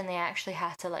much, and they actually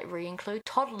had to like re-include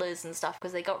toddlers and stuff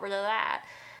because they got rid of that,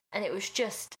 and it was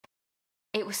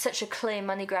such a clear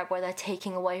money grab where they're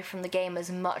taking away from the game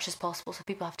as much as possible so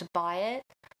people have to buy it.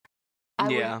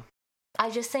 I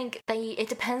just think it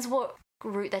depends what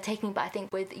route they're taking, but I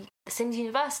think with Sims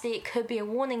University, it could be a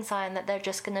warning sign that they're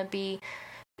just going to be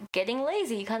getting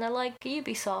lazy, kind of like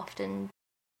Ubisoft, and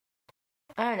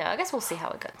I don't know, I guess we'll see how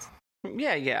it goes.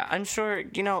 Yeah, I'm sure,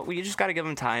 you know, we just got to give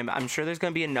them time. I'm sure there's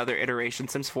going to be another iteration.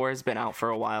 Sims 4 has been out for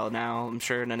a while now. I'm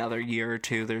sure in another year or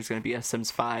two there's going to be a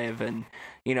Sims 5, and,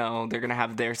 you know, they're going to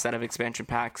have their set of expansion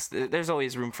packs. There's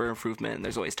always room for improvement, and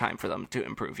there's always time for them to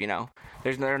improve, you know?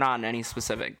 They're not on any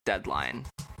specific deadline.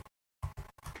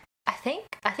 I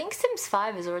think Sims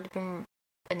 5 has already been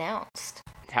announced.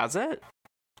 Has it?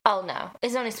 Oh no,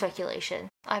 it's only speculation.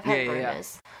 I've heard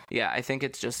rumors. Yeah, I think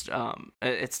it's just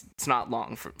it's not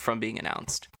long from being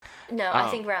announced. No, I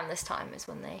think around this time is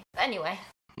when they. Anyway.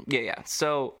 Yeah.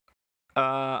 So,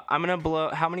 I'm gonna blow.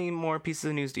 How many more pieces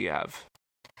of news do you have?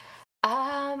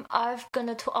 I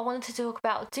wanted to talk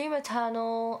about Doom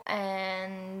Eternal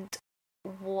and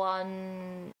 3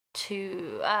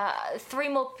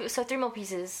 more. So 3 more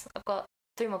pieces. I've got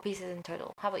 3 more pieces in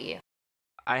total. How about you?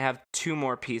 I have 2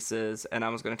 more pieces, and I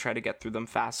was going to try to get through them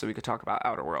fast so we could talk about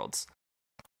Outer Worlds.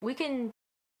 We can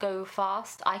go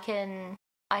fast. We can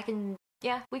go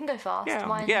fast. Yeah,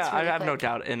 really I have quick. no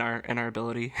doubt in our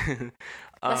ability.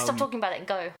 Let's stop talking about it and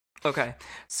go. Okay,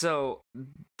 so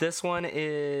this one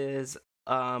is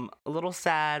a little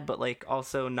sad, but like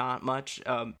also not much.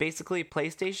 Basically,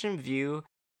 PlayStation Vue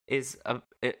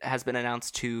it has been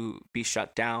announced to be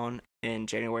shut down in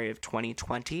January of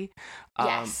 2020.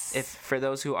 Yes. If for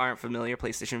those who aren't familiar,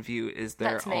 PlayStation Vue is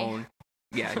their own.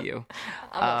 Yeah, you.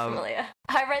 I'm not familiar.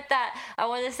 I read that. I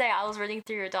want to say I was reading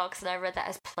through your docs and I read that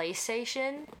as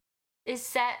PlayStation is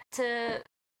set to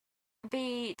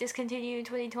be discontinued in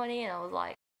 2020, and I was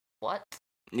like, what?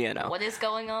 Yeah, no. What is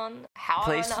going on? How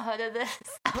have I not heard of this?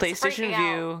 PlayStation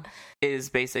Vue is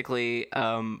basically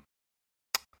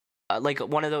like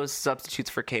one of those substitutes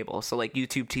for cable. So like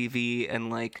YouTube TV and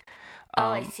like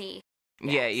I see.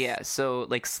 Yeah. So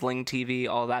like Sling TV,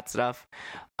 all that stuff.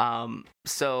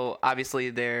 So obviously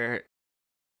their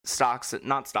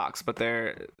not stocks, but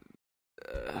their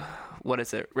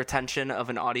retention of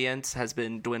an audience has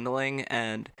been dwindling,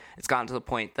 and it's gotten to the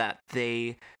point that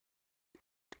they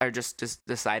are just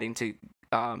deciding to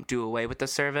do away with the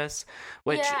service,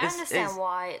 which I understand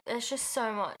why. There's just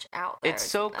so much out there. It's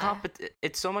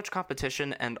so much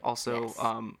competition, and also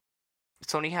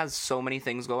Sony has so many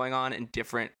things going on in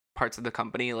different parts of the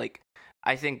company. Like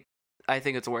I think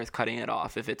it's worth cutting it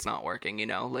off if it's not working,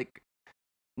 like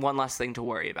one less thing to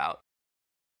worry about.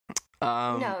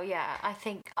 I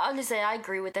think honestly I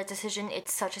agree with that decision.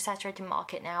 It's such a saturated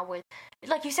market now with,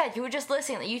 like you said, you were just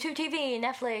listing like YouTube TV,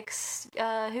 Netflix,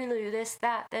 Hulu, this,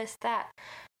 that.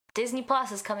 Disney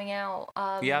Plus is coming out.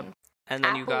 Yep. And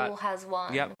then Apple has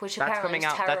one, which apparently is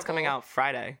terrible. That's coming out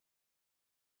Friday.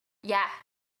 Yeah.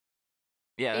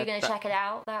 Yeah. Are you gonna check it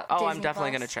out? I'm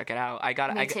definitely gonna check it out.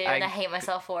 Me too, and I hate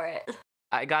myself for it.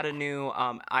 I got a new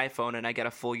iPhone, and I get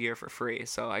a full year for free,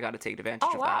 so I got to take advantage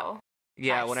of that.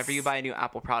 Yeah, nice. Whenever you buy a new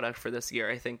Apple product for this year,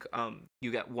 I think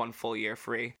you get 1 full year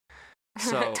free.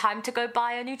 So time to go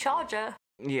buy a new charger.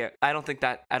 Yeah, I don't think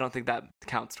that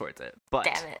counts towards it. But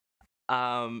damn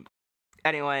it.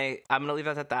 Anyway, I'm gonna leave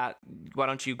it at that. Why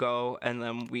don't you go, and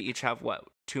then we each have one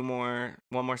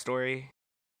more story?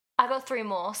 I got 3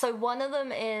 more. So one of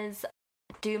them is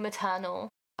Doom Eternal.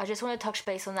 I just want to touch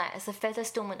base on that. It's the 5th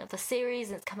installment of the series,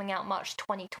 and it's coming out March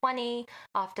 2020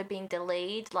 after being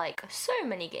delayed like so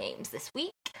many games this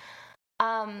week.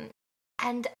 And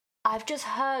I've just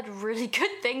heard really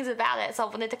good things about it, so I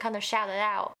wanted to kind of shout it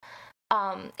out.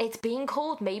 It's being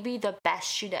called maybe the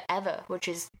best shooter ever, which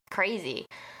is crazy.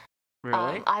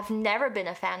 Really? I've never been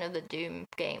a fan of the Doom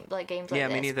games like this. Yeah,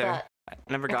 me neither. But I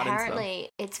never got into them. Apparently,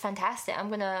 it's fantastic. I'm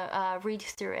gonna read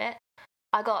through it.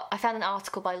 I found an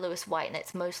article by Lewis White, and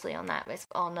it's mostly on that. It's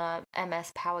on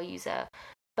MS Power User.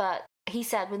 But he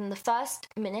said, within the first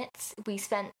minutes we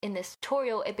spent in this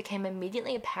tutorial, it became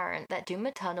immediately apparent that Doom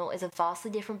Eternal is a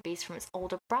vastly different beast from its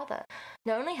older brother.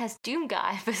 Not only has Doom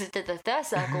Guy visited the third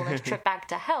circle on his trip back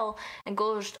to hell and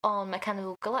gorged on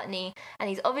mechanical gluttony, and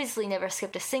he's obviously never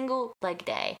skipped a single leg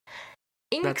day.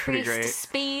 Increased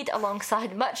speed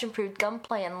alongside much improved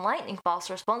gunplay and lightning-fast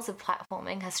responsive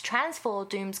platforming has transformed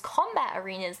Doom's combat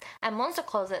arenas and monster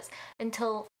closets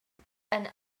into an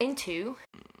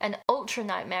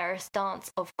ultra-nightmarish dance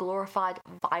of glorified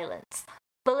violence.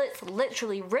 Bullets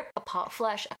literally rip apart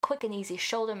flesh, a quick and easy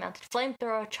shoulder-mounted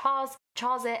flamethrower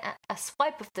chars it, and a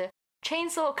swipe of the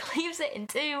chainsaw cleaves it in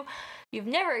 2. You've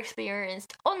never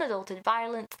experienced unadulterated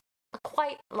violence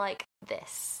quite like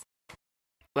this.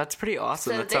 That's pretty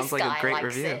awesome. So that sounds like a great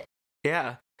review. It.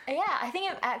 Yeah. Yeah, I think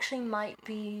it actually might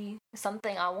be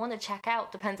something I want to check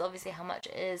out. Depends obviously how much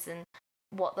it is and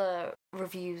what the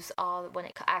reviews are when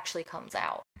it actually comes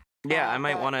out. Yeah, I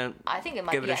might want to. I think it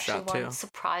might give be it a actually shot one too.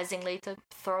 Surprisingly to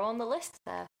throw on the list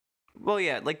there. Well,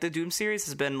 yeah, like the Doom series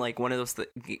has been like one of those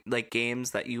like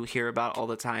games that you hear about all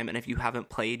the time, and if you haven't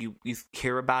played, you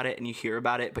hear about it and you hear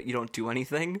about it, but you don't do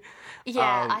anything.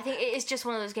 Yeah, I think it is just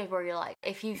one of those games where you're like,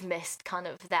 if you've missed kind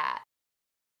of that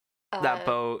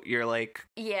boat, you're like,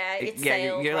 it's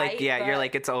sailed, you're right? like, you're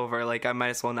like, it's over. Like, I might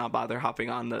as well not bother hopping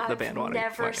on the bandwagon.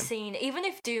 I've never seen, even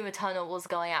if Doom Eternal was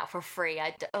going out for free,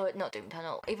 not Doom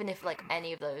Eternal, even if like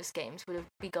any of those games would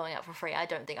be going out for free, I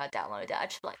don't think I'd download it. I'd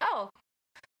just be like, oh,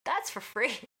 that's for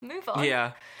free. Move on.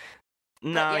 Yeah.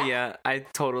 No, yeah, I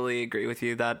totally agree with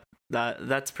you.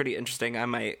 That's pretty interesting.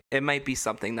 It might be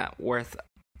something that worth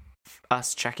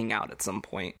us checking out at some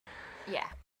point. Yeah.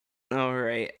 All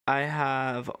right. I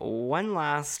have one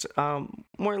last,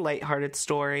 more lighthearted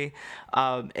story.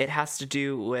 It has to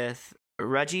do with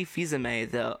Reggie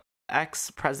Fils-Aimé, the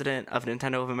ex-president of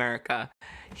Nintendo of America.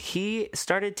 He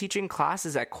started teaching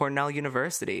classes at Cornell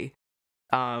University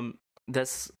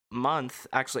this month,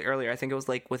 actually earlier. I think it was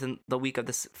like within the week of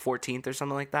the 14th or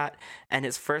something like that. And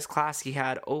his first class he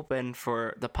had open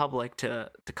for the public to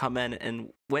come in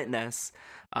and witness.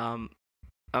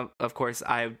 Of course,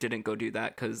 I didn't go do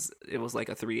that because it was like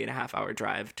a 3.5 hour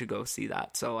drive to go see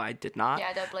that, so I did not.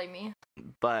 Yeah, don't blame me.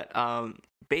 But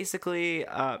basically,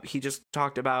 he just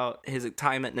talked about his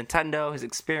time at Nintendo, his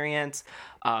experience,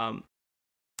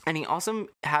 and he also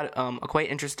had a quite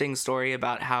interesting story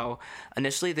about how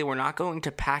initially they were not going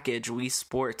to package Wii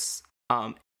Sports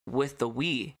with the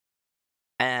Wii,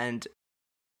 and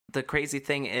the crazy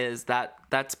thing is that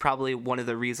that's probably one of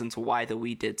the reasons why the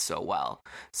Wii did so well.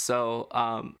 So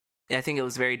I think it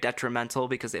was very detrimental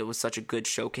because it was such a good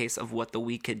showcase of what the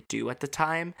Wii could do at the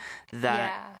time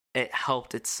that it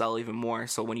helped it sell even more.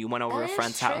 So when you went over that a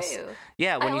friend's house,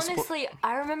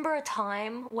 I remember a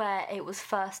time where it was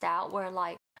first out where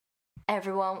like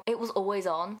everyone, it was always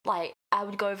on. Like I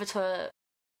would go over to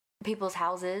people's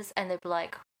houses and they'd be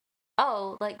like,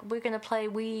 oh, like we're gonna play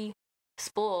Wii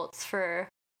Sports for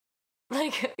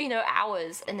like, you know,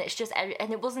 hours, and it's just, and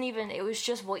it wasn't even, it was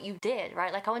just what you did,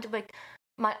 right? Like I went to like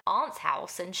my aunt's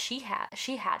house and she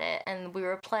had it, and we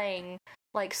were playing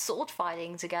like sword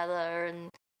fighting together, and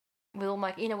with all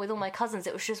my, you know, with all my cousins.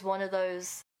 It was just one of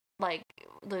those like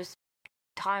those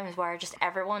times where just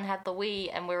everyone had the Wii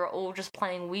and we were all just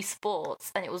playing Wii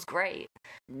Sports, and it was great.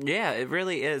 Yeah, it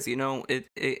really is. You know,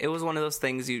 it was one of those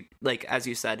things, you like, as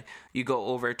you said, you go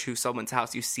over to someone's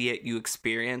house, you see it, you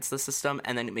experience the system,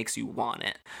 and then it makes you want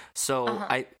it. So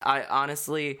I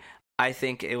honestly, I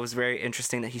think it was very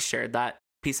interesting that he shared that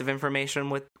piece of information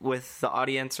with the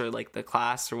audience, or like the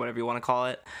class, or whatever you want to call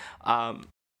it,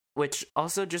 which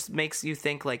also just makes you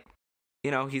think, like, you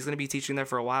know, he's going to be teaching there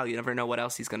for a while. You never know what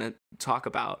else he's going to talk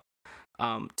about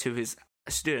to his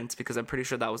students, because I'm pretty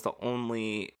sure that was the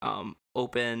only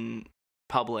open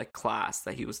public class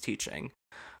that he was teaching.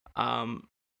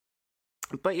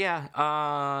 But yeah,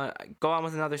 go on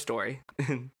with another story.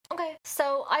 Okay,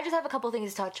 so I just have a couple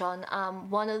things to touch on.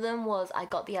 One of them was I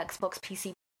got the Xbox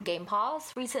PC Game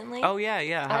Pass recently. Oh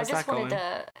yeah. How's that going?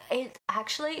 It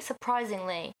actually,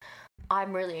 surprisingly, I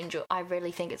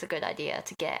really think it's a good idea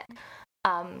to get.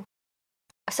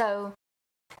 So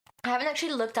I haven't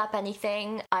actually looked up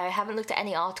anything. I haven't looked at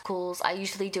any articles. I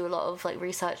usually do a lot of like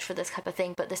research for this type of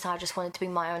thing, but this time I just wanted to be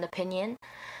my own opinion.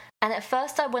 And at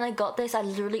first, when I got this, I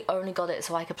literally only got it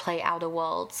so I could play Outer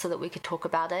Worlds, so that we could talk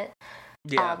about it.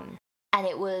 Yeah. And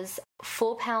it was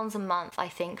 £4 a month, I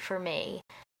think, for me.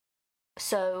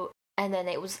 So, and then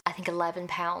it was, I think,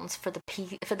 £11 for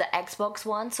the Xbox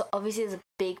one. So obviously there's a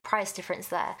big price difference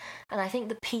there. And I think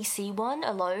the PC one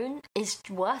alone is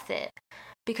worth it,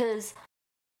 because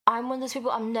I'm one of those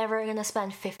people, I'm never going to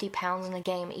spend £50 on a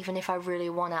game, even if I really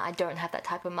want it. I don't have that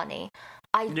type of money.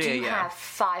 I do have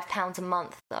 £5 a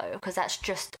month, though, because that's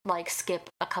just, like, skip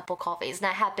a couple coffees. And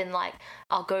I have been, like,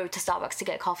 I'll go to Starbucks to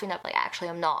get coffee, and I'm like, actually,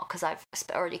 I'm not, because I've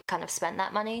already kind of spent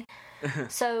that money.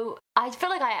 So I feel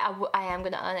like I am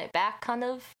going to earn it back, kind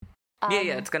of.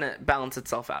 Yeah, it's going to balance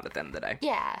itself out at the end of the day.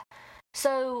 Yeah.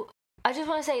 So I just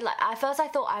want to say, like, at first I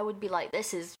thought I would be like,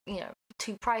 this is, you know,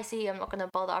 too pricey, I'm not going to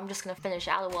bother, I'm just going to finish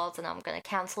Outer Worlds and I'm going to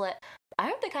cancel it. I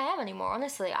don't think I am anymore,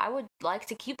 honestly. I would like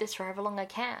to keep this for however long I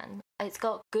can. It's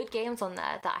got good games on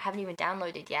there that I haven't even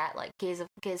downloaded yet, like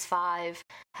Gears 5,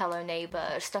 Hello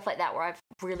Neighbor, stuff like that, where I've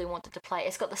really wanted to play.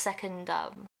 It's got the second,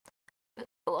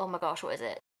 oh my gosh, what is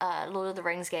it? Lord of the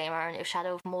Rings game, I don't know,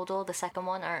 Shadow of Mordor, the second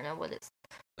one, I don't know what it's.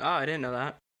 Oh, I didn't know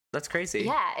that. That's crazy.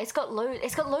 Yeah, it's got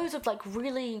loads of, like,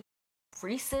 really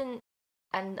recent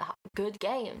and good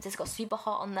games. It's got Super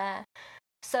Hot on there.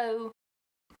 So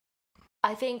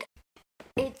I think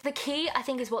the key, I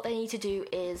think, is what they need to do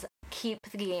is keep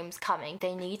the games coming.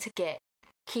 They need to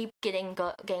keep getting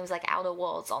games like Outer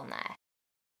Worlds on there.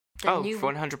 The new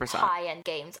 100%. high-end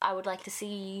games. I would like to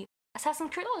see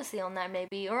Assassin's Creed Odyssey on there,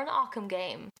 maybe, or an Arkham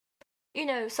game. You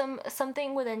know,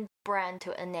 something with a brand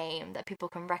to a name that people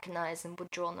can recognize and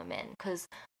would draw them in. Because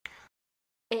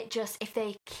it just, if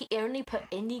they only put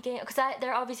indie games, because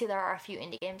there are a few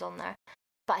indie games on there,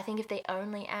 but I think if they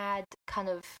only add kind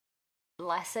of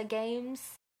lesser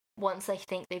games, once they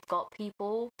think they've got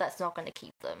people, that's not going to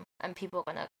keep them, and people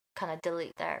are going to kind of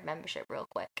delete their membership real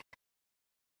quick.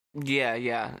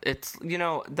 Yeah. It's, you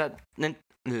know, that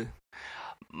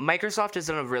Microsoft has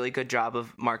done a really good job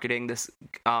of marketing this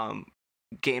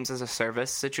games as a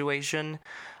service situation.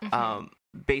 Mm-hmm.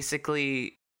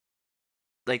 Basically,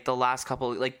 like the last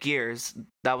couple, like Gears,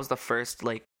 that was the first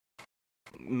like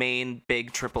main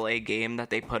big AAA game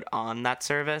that they put on that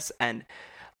service, and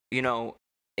you know,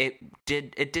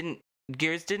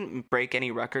 Gears didn't break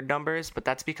any record numbers, but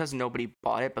that's because nobody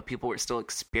bought it, but people were still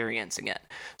experiencing it.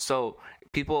 So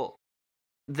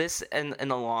this in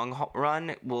the long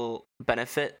run will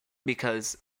benefit,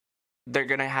 because they're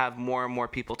gonna have more and more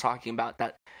people talking about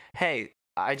that. Hey,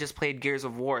 I just played Gears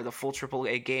of War, the full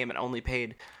AAA game, and only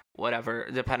paid whatever,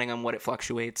 depending on what it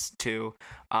fluctuates to,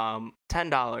 $10,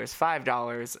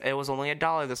 $5. It was only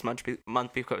 $1 this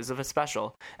month because of a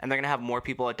special. And they're going to have more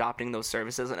people adopting those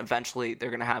services, and eventually they're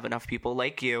going to have enough people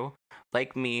like you,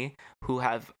 like me, who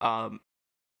have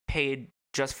paid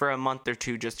just for a month or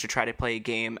two just to try to play a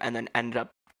game, and then ended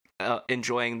up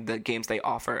enjoying the games they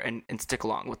offer and stick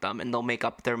along with them, and they'll make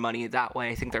up their money that way.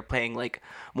 I think they're playing like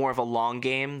more of a long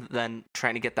game than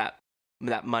trying to get that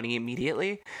that money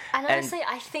immediately. And honestly,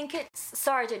 I think it's,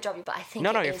 sorry to interrupt you, but I think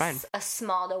No, it you're is fine. a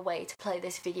smarter way to play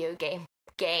this video game.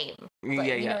 Like, Yeah,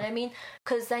 you yeah. know what I mean?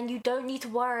 Because then you don't need to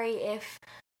worry if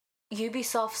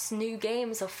Ubisoft's new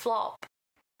games are flop,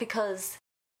 because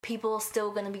people are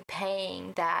still going to be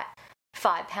paying that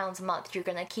 £5 a month. You're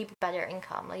going to keep a better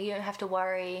income. Like, you don't have to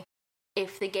worry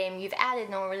if the game you've added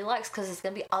no one really likes, because there's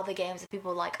going to be other games that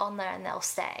people like on there and they'll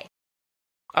stay.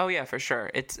 Oh yeah, for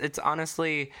sure. It's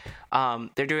honestly,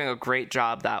 they're doing a great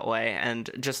job that way. And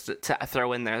just to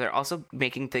throw in there, they're also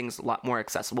making things a lot more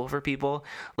accessible for people.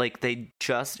 Like, they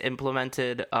just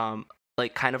implemented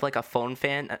like kind of like a phone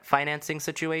financing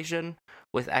situation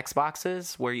with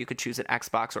Xboxes, where you could choose an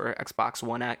Xbox or Xbox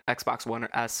One, Xbox One or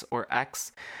S or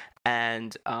X,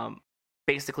 and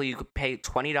basically you could pay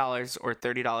 $20 or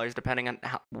 $30 depending on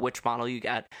which model you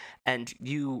get, and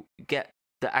you get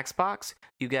the Xbox,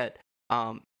 you get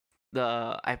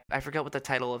I forget what the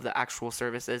title of the actual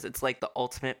service is. It's like the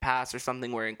Ultimate Pass or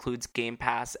something, where it includes Game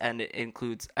Pass and it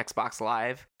includes Xbox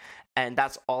Live, and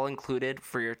that's all included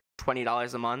for your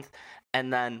 $20 a month.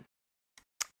 And then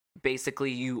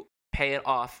basically you pay it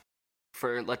off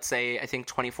for, let's say, I think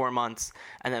 24 months,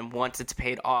 and then once it's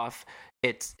paid off,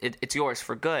 it's yours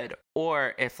for good.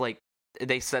 Or if, like,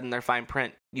 they said in their fine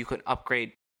print, you could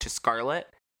upgrade to Scarlet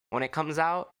when it comes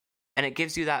out. And it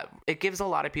gives a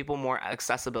lot of people more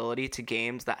accessibility to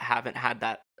games that haven't had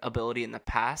that ability in the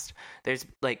past. There's,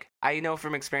 like, I know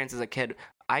from experience as a kid,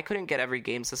 I couldn't get every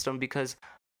game system because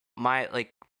my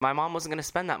mom wasn't going to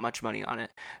spend that much money on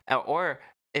it. Or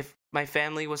if my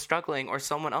family was struggling, or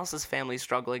someone else's family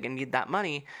struggling and need that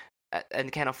money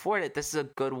and can't afford it, this is a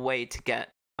good way to get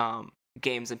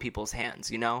games in people's hands,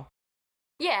 you know?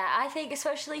 Yeah, I think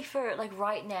especially for, like,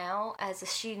 right now as a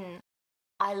student,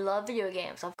 I love video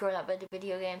games. I've grown up with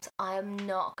video games. I am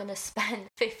not going to spend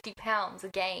 £50 a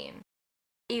game,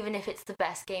 even if it's the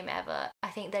best game ever. I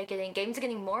think games are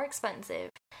getting more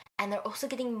expensive, and they're also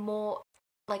getting more,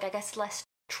 like, I guess, less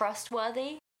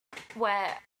trustworthy,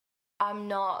 where I'm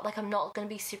not going to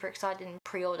be super excited and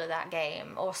pre-order that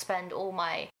game or spend all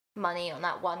my money on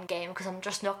that one game, because I'm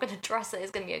just not going to trust that it's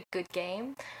going to be a good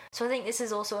game. So I think this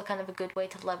is also a kind of a good way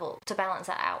to balance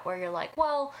that out, where you're like,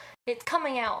 well, it's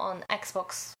coming out on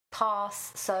Xbox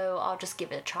Pass, so I'll just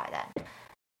give it a try then.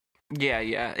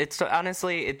 Yeah. It's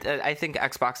honestly, I think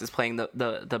Xbox is playing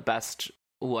the best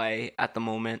way at the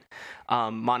moment,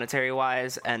 monetary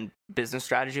wise and business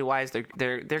strategy wise.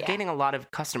 They're gaining a lot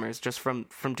of customers just from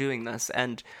doing this.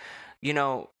 And, you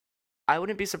know, I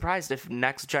wouldn't be surprised if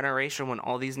next generation, when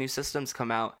all these new systems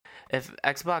come out, if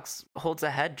Xbox holds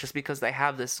ahead just because they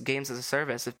have this games as a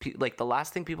service. If like, the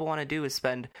last thing people want to do is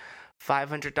spend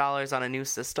 $500 on a new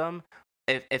system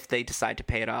if they decide to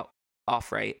pay it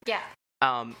off right. Yeah.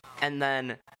 And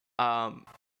then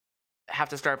have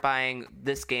to start buying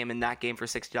this game and that game for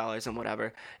 $60 and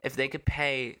whatever. If they could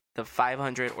pay the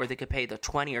 $500, or they could pay the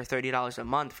 $20 or $30 a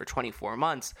month for 24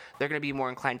 months, they're going to be more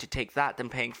inclined to take that than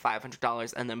paying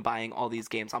 $500 and then buying all these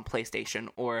games on PlayStation.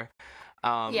 Or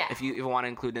if you even want to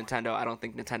include Nintendo, I don't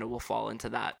think Nintendo will fall into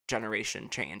that generation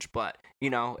change. But, you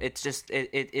know, it's just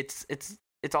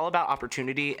it's all about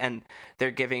opportunity, and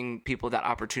they're giving people that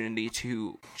opportunity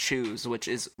to choose, which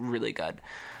is really good.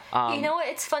 You know what?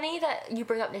 It's funny that you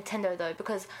bring up Nintendo, though,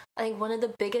 because I think one of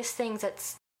the biggest things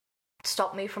that's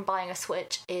stopped me from buying a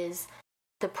Switch is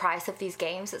the price of these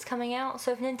games that's coming out.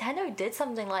 So if Nintendo did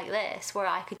something like this, where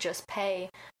I could just pay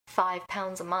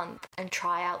 £5 a month and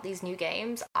try out these new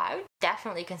games, I would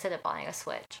definitely consider buying a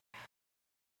Switch.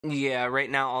 Yeah, right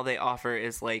now all they offer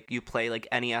is, like, you play, like,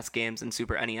 NES games and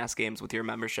Super NES games with your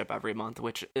membership every month,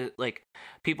 which, like,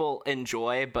 people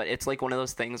enjoy, but it's, like, one of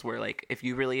those things where, like, if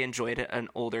you really enjoyed an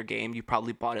older game, you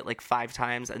probably bought it, like, 5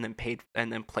 times and then played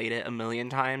it a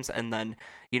million times, and then,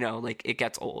 you know, like, it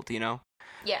gets old, you know?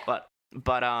 Yeah. But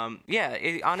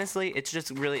yeah, honestly, it's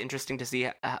just really interesting to see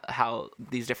how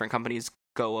these different companies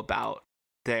go about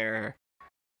their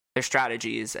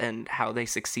strategies and how they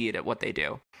succeed at what they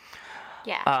do.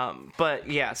 Yeah. But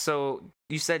yeah, so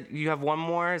you said you have one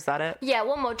more, is that it? Yeah,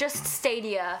 one more, just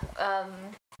Stadia.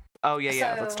 Oh yeah,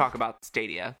 so let's talk about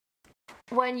Stadia.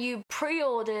 When you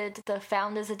pre-ordered the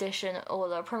Founders Edition or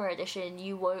the Premier Edition,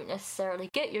 you won't necessarily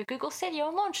get your Google Stadia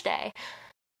on launch day.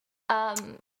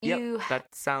 That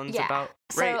sounds about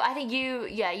right. So I think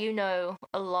you know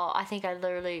a lot. I think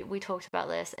we talked about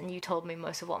this and you told me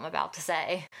most of what I'm about to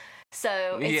say.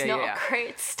 So it's not a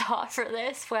great start for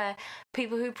this, where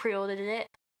people who pre-ordered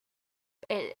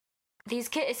it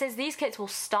says these kits will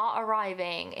start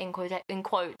arriving in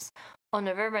quotes on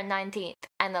November 19th,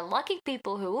 and the lucky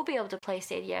people who will be able to play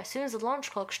Stadia as soon as the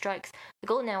launch clock strikes the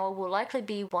golden hour will likely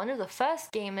be one of the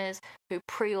first gamers who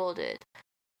pre-ordered.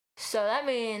 So that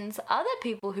means other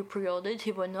people who pre-ordered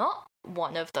who were not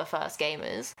one of the first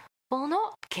gamers will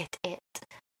not get it,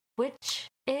 which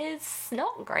is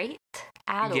not great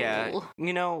at all.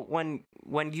 You know,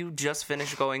 when you just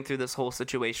finished going through this whole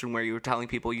situation where you were telling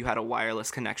people you had a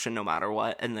wireless connection no matter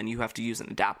what, and then you have to use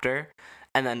an adapter,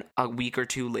 and then a week or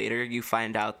two later you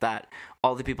find out that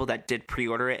all the people that did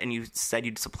pre-order it and you said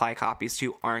you'd supply copies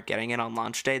to aren't getting it on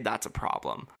launch day, that's a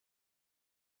problem.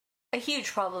 A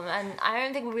huge problem, and I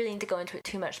don't think we really need to go into it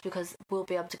too much because we'll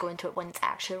be able to go into it when it's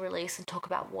actually released and talk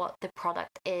about what the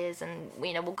product is, and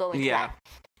we'll go into that.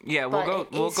 Yeah, we'll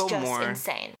go just more.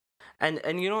 Insane.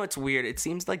 And you know it's weird. It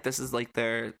seems like this is like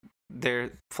their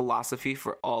philosophy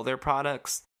for all their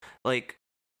products. Like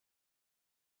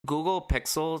Google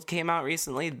Pixel came out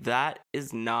recently. That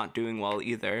is not doing well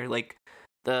either. Like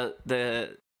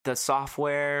the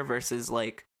software versus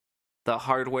like the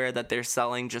hardware that they're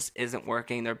selling just isn't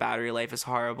working. Their battery life is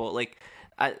horrible. Like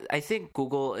I think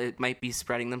Google, it might be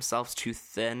spreading themselves too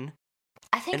thin.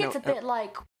 I think it's a bit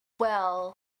like,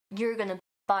 well, you're gonna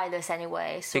buy this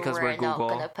anyway, so because we're not Google.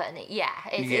 Gonna put it. Yeah,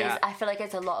 it is. I feel like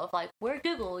it's a lot of like, we're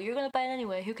Google, you're gonna buy it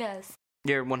anyway. Who cares?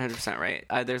 You're 100% right.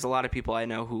 There's a lot of people I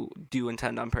know who do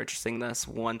intend on purchasing this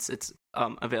once it's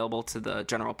available to the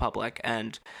general public,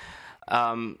 and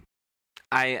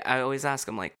I always ask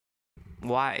them like,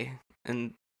 why?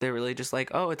 And they're really just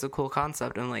like, oh, it's a cool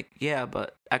concept. And I'm like, yeah,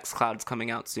 but xCloud's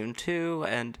coming out soon too,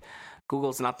 and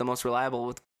Google's not the most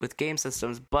reliable with game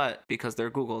systems, but because they're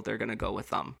Google, they're gonna go with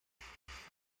them.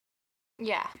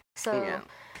 Yeah. So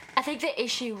I think the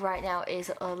issue right now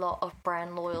is a lot of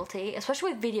brand loyalty,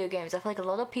 especially with video games. I feel like a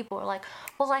lot of people are like,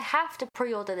 well, I have to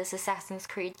pre-order this Assassin's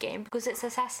Creed game because it's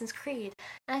Assassin's Creed.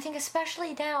 And I think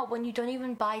especially now when you don't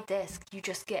even buy disc, you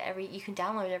just get you can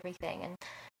download everything and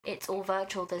it's all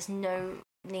virtual. There's no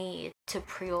need to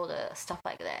pre-order stuff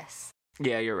like this.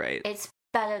 Yeah, you're right. It's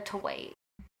better to wait.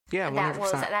 Yeah,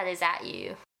 100%. That is at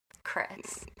you,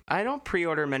 Chris. I don't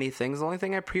pre-order many things. The only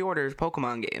thing I pre-order is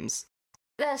Pokemon games.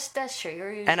 That's true. You're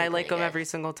usually and I like them good. every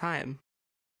single time.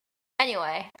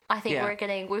 Anyway, I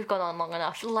think we've gone on long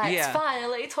enough. Let's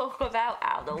finally talk about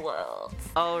Outer Worlds.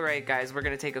 All right, guys, we're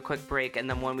going to take a quick break, and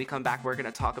then when we come back, we're going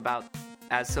to talk about,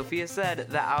 as Sophia said,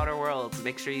 the Outer Worlds.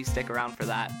 Make sure you stick around for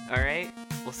that. All right?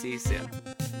 We'll see you soon.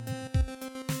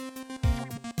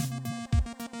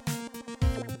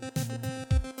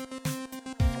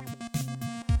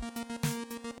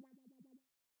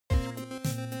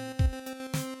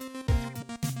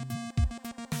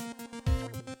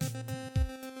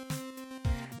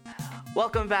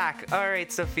 Welcome back. All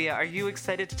right, Sophia, are you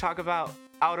excited to talk about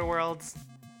Outer Worlds?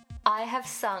 I have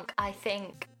sunk, I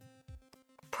think,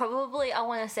 probably, I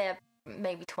want to say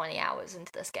maybe 20 hours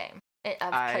into this game.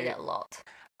 I've played it a lot.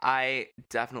 I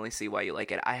definitely see why you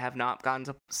like it. I have not gotten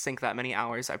to sink that many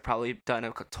hours. I've probably done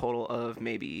a total of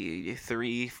maybe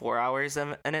 3-4 hours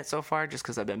in it so far, just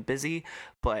because I've been busy,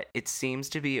 but it seems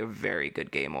to be a very good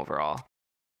game overall.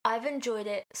 I've enjoyed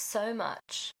it so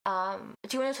much. Do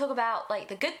you want to talk about like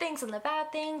the good things and the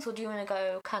bad things, or do you want to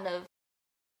go kind of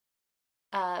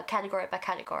category by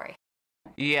category?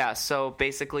 Yeah, so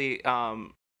basically,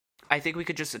 I think we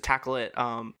could just tackle it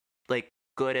like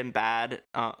good and bad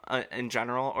in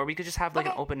general, or we could just have like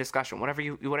an open discussion, whatever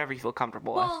you feel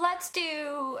comfortable with. Well, let's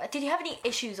do. Did you have any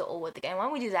issues at all with the game? Why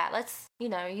don't we do that? Let's,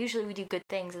 usually we do good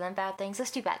things and then bad things. Let's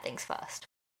do bad things first.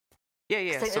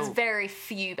 Yeah. So there's very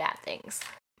few bad things.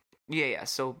 Yeah.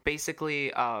 So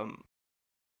basically, I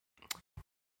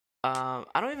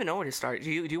don't even know where to start. Do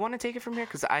you want to take it from here?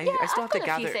 Because I still have to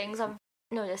gather. A few things I've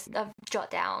noticed. I've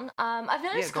jotted down. I've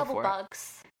noticed a couple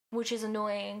bugs, which is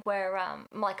annoying. Where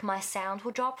like my sound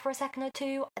will drop for a second or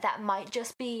two. That might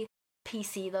just be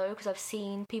PC though, because I've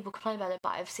seen people complain about it,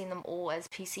 but I've seen them all as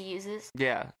PC users.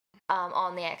 Yeah.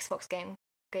 On the Xbox game.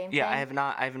 Yeah, thing.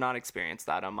 I have not experienced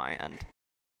that on my end.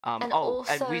 And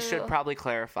we should probably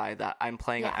clarify that I'm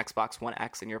playing on Xbox One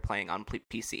X and you're playing on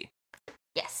PC.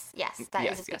 Yes, that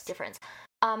is a big difference.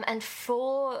 And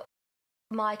for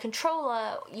my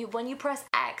controller, when you press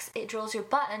X, it draws your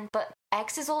button, but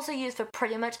X is also used for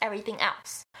pretty much everything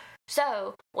else.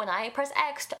 So, when I press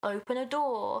X to open a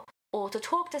door or to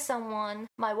talk to someone,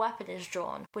 my weapon is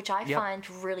drawn, which I find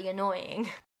really annoying.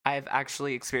 I've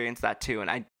actually experienced that too, and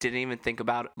I didn't even think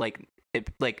about it,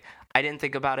 I didn't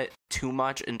think about it too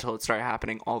much until it started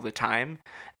happening all the time,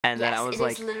 and then I was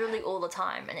like, it's literally all the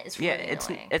time, and it's really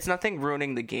annoying. It's nothing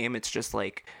ruining the game. It's just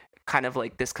like kind of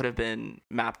like this could have been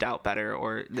mapped out better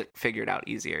or figured out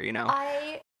easier, you know.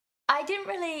 I I didn't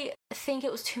really think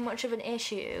it was too much of an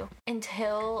issue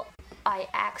until I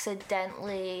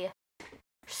accidentally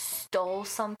stole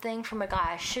something from a guy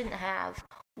I shouldn't have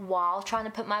while trying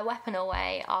to put my weapon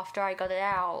away after I got it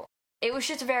out. It was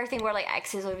just a very thing where, like,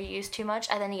 X is overused too much,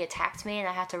 and then he attacked me, and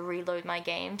I had to reload my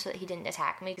game so that he didn't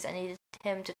attack me because I needed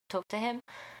him to talk to him.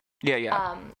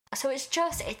 Yeah. So it's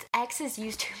X is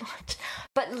used too much.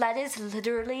 But that is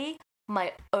literally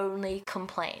my only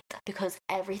complaint, because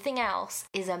everything else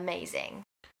is amazing.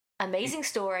 Amazing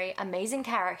story, amazing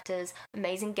characters,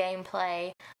 amazing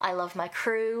gameplay. I love my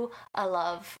crew. I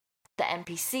love the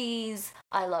NPCs.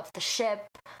 I love the ship.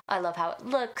 I love how it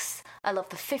looks. I love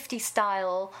the 50s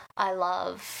style. I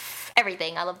love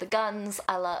everything. I love the guns.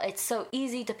 It's so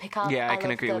easy to pick up. Yeah, I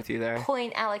can agree with you there.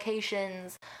 Point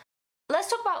allocations. Let's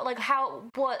talk about, like,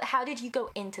 how did you go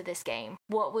into this game?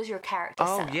 What was your character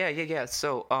setup? Oh, yeah.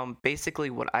 So, basically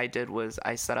what I did was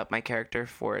I set up my character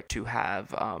for it to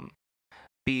have,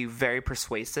 be very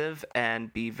persuasive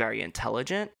and be very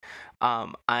intelligent.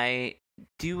 I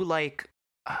do like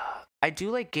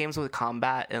games with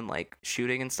combat and, like,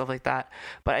 shooting and stuff like that,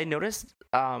 but I noticed,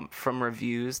 from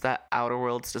reviews that Outer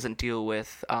Worlds doesn't deal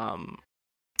with,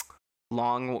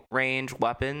 long range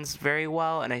weapons very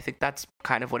well, and I think that's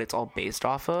kind of what it's all based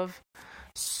off of.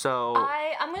 So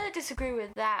I'm going to disagree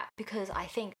with that, because I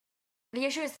think the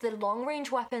issue is the long range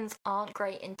weapons aren't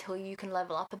great until you can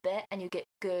level up a bit and you get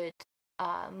good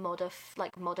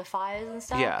modifiers and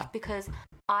stuff. Yeah. Because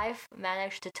I've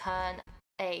managed to turn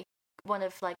one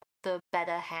of, like, the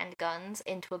better handguns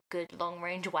into a good long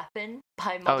range weapon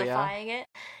by modifying it.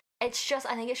 I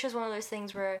think it's just one of those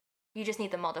things where you just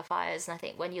need the modifiers, and I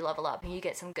think when you level up and you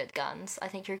get some good guns, I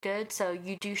think you're good. So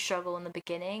you do struggle in the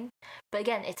beginning, but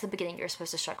again, it's the beginning. You're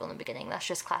supposed to struggle in the beginning. That's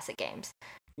just classic games.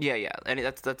 Yeah, and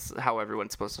that's how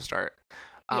everyone's supposed to start.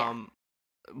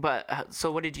 But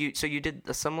so what did you? So you did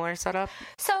a similar setup?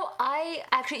 So I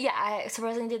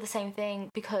surprisingly did the same thing,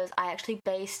 because I actually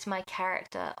based my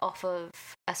character off of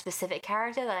a specific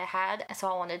character that I had. So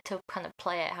I wanted to kind of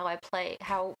play it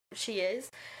how she is.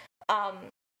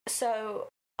 So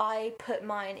I put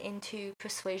mine into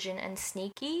persuasion and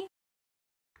sneaky.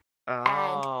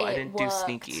 Oh, I didn't do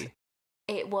sneaky.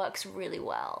 It works really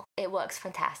well. It works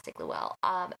fantastically well.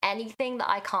 Anything that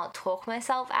I can't talk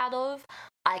myself out of,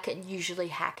 I can usually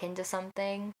hack into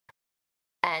something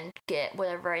and get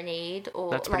whatever I need. Or,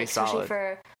 that's pretty solid.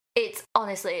 It's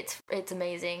honestly, it's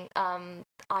amazing.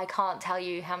 I can't tell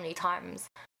you how many times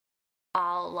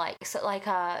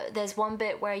there's one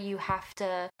bit where you have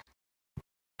to.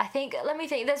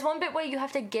 There's one bit where you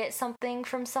have to get something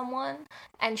from someone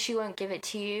and she won't give it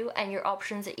to you, and your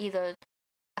options are either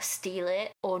steal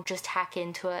it or just hack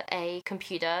into a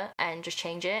computer and just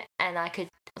change it. And I could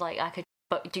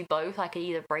do both. I could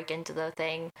either break into the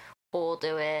thing or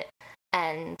do it,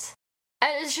 and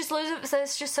it's just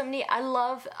there's just so many. I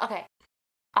love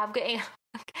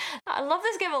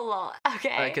this game a lot.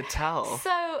 Okay, I could tell.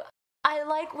 So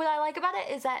what I like about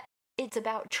it is that it's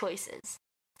about choices.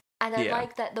 And I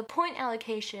like that the point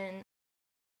allocation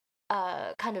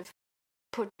kind of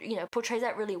portrays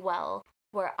that really well,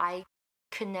 where I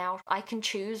can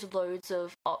choose loads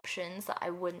of options that I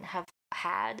wouldn't have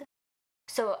had.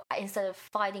 So instead of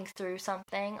fighting through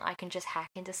something, I can just hack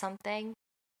into something.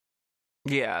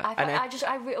 Yeah.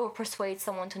 Or persuade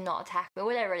someone to not attack me,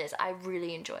 whatever it is. I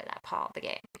really enjoy that part of the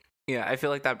game. Yeah, I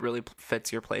feel like that really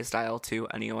fits your playstyle too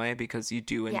anyway, because you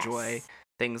do enjoy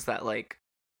things that, like,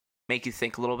 make you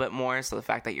think a little bit more, so the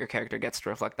fact that your character gets to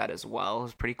reflect that as well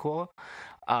is pretty cool.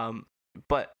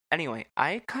 But anyway,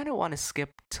 I kind of want to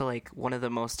skip to, like, one of the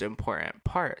most important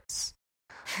parts.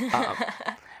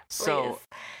 So,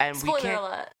 and Spoiler we can't.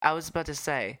 alert. I was about to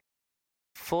say,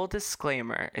 full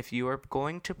disclaimer: if you are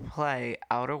going to play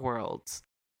Outer Worlds,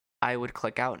 I would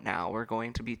click out now. We're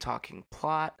going to be talking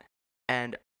plot,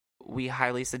 and we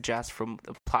highly suggest, from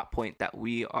the plot point that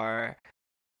we are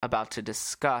about to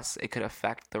discuss, it could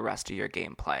affect the rest of your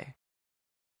gameplay.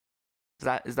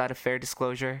 Is that a fair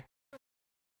disclosure?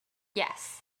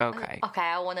 Yes. Okay. Okay,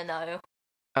 I want to know.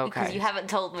 Okay. Because you haven't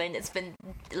told me, and it's been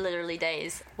literally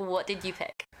days. What did you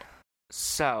pick?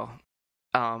 So,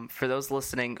 for those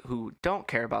listening who don't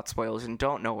care about spoilers and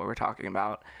don't know what we're talking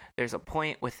about, there's a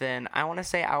point within, I want to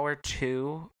say, hour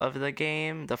 2 of the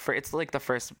game. It's like the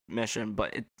first mission,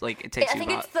 but it takes you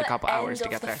about a couple hours to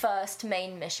get there. I think it's the first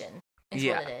main mission. Is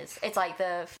what it is. It's like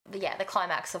the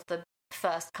climax of the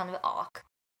first kind of arc.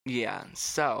 Yeah.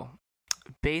 So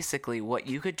basically, what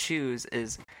you could choose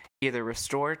is either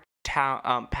restore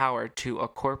power to a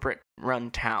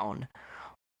corporate-run town,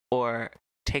 or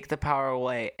take the power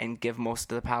away and give most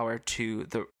of the power to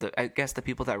the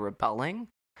people that are rebelling.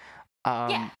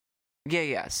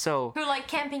 Yeah. So who are like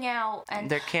camping out, and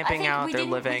they're camping out. They're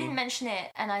living. We didn't mention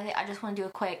it, and I just want to do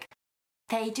a quick.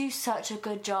 They do such a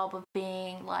good job of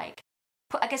being like,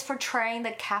 I guess, portraying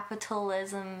the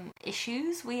capitalism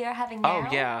issues we are having now.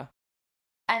 Oh yeah.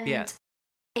 And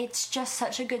it's just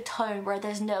such a good tone where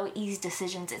there's no easy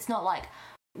decisions. It's not like,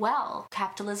 well,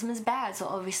 capitalism is bad, so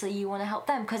obviously you want to help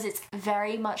them, because it's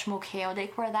very much more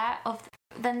chaotic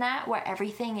than that, where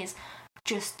everything is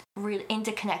just really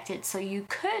interconnected. So you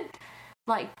could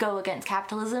like go against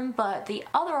capitalism, but the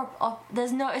other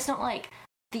it's not like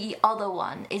the other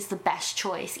one is the best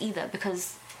choice either,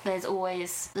 because there's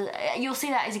always, you'll see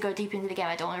that as you go deep into the game.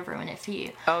 I don't want to ruin it for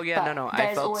you. Oh yeah, no,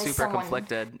 I felt super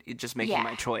conflicted just making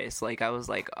my choice. Like, I was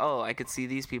like, oh, I could see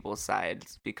these people's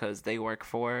sides because they work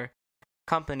for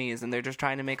companies and they're just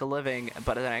trying to make a living,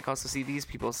 but then I can also see these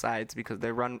people's sides because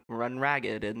they're run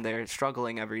ragged and they're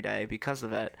struggling every day because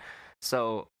of it.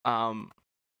 So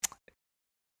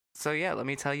yeah, let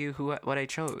me tell you what I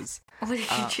chose. What did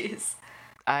you choose?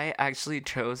 I actually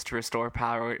chose to restore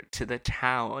power to the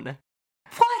town.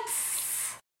 What?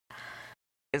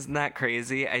 Isn't that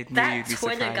crazy? I knew that you'd be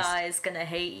Twitter surprised. guy is gonna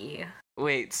hate you.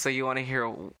 Wait, so you want to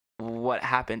hear what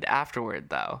happened afterward,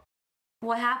 though?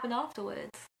 What happened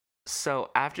afterwards?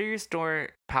 So after you restore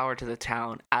power to the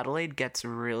town, Adelaide gets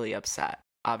really upset,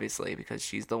 obviously, because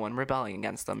she's the one rebelling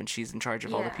against them and she's in charge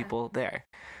of all the people there.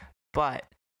 But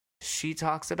she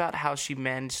talks about how she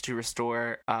managed to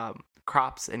restore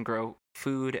crops and grow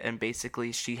food, and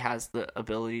basically she has the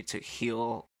ability to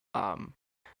heal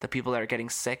the people that are getting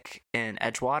sick in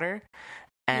Edgewater.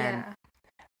 And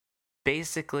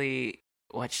basically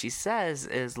what she says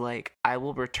is like, I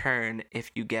will return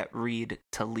if you get Reed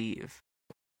to leave.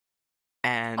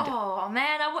 And oh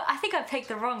man, I think I picked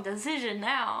the wrong decision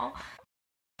now.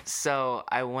 So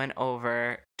I went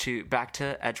over back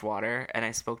to Edgewater and I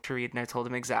spoke to Reed and I told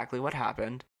him exactly what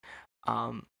happened.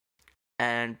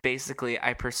 And basically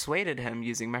I persuaded him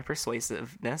using my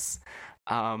persuasiveness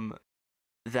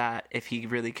that if he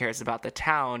really cares about the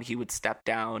town, he would step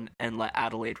down and let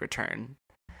Adelaide return.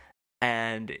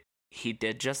 And he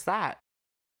did just that.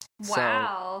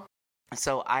 Wow.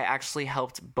 So I actually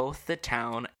helped both the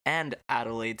town and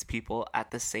Adelaide's people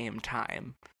at the same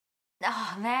time.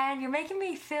 Oh man, you're making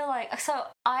me feel like, so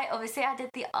I did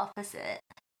the opposite.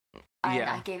 And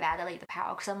I gave Adelaide the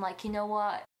power because I'm like, you know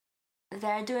what?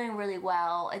 They're doing really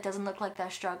well. It doesn't look like they're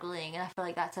struggling, and I feel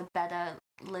like that's a better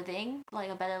living, like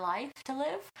a better life to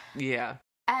live. Yeah.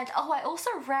 And I also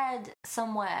read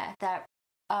somewhere that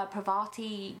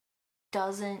Parvati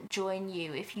doesn't join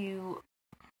you if you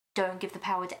don't give the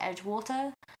power to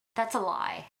Edgewater. That's a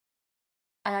lie.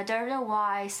 And I don't know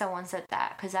why someone said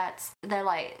that, because I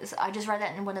just read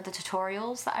that in one of the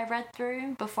tutorials that I read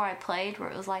through before I played, where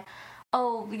it was like,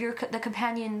 oh, the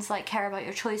companions like care about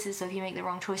your choices, so if you make the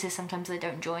wrong choices, sometimes they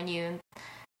don't join you.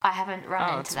 I haven't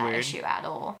run into that issue at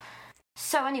all.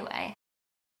 So anyway,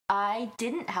 I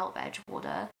didn't help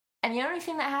Edgewater, and the only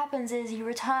thing that happens is you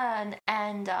return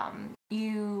and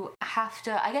you have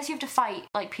to fight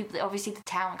like people. Obviously the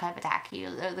town kind of attack you,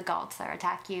 the guards there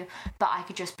attack you, but I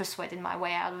could just persuade my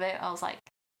way out of it. I was like,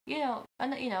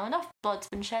 enough blood's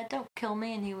been shed, don't kill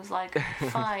me. And he was like,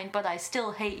 fine, but I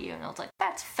still hate you. And I was like,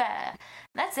 that's fair.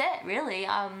 That's it, really.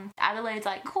 Adelaide's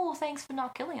like, cool, thanks for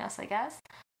not killing us, I guess.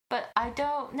 But I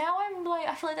feel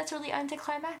like that's really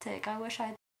anticlimactic. I wish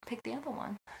I'd picked the other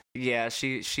one. Yeah,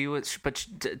 she was, but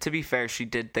to be fair, she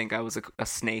did think I was a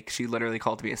snake. She literally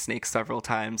called me a snake several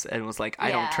times and was like,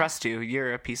 I don't trust you,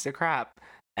 you're a piece of crap.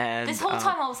 And this whole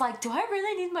time I was like, do I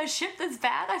really need my ship this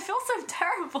bad? I feel so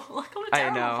terrible. Like, I'm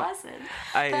a terrible person.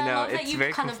 I know. I love that it's you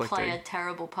very kind conflicting. of play a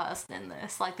terrible person in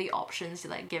this. Like, the options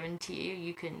like given to you,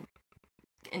 you can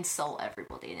insult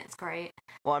everybody, and it's great.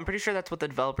 Well, I'm pretty sure that's what the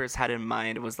developers had in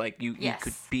mind. It was like, you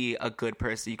could be a good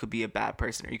person, you could be a bad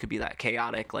person, or you could be that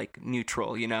chaotic, like,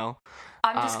 neutral, you know?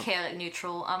 I'm just chaotic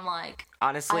neutral. I'm like,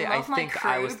 honestly, I love my think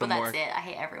crew, I was the but more... that's it. I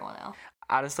hate everyone else.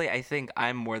 Honestly, I think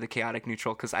I'm more the chaotic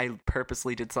neutral because I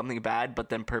purposely did something bad, but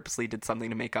then purposely did something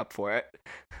to make up for it.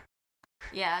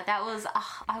 Yeah, that was...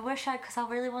 because I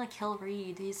really want to kill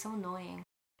Reed. He's so annoying.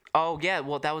 Oh, yeah,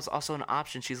 well, that was also an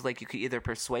option. She's like, you could either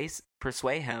persuade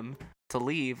him to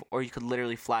leave, or you could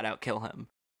literally flat out kill him.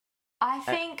 I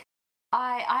think...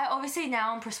 I obviously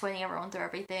now I'm persuading everyone through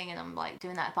everything, and I'm, like,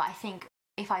 doing that, but I think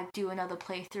if I do another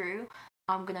playthrough,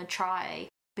 I'm gonna try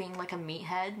being like a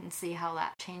meathead and see how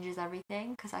that changes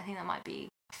everything, because I think that might be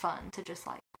fun to just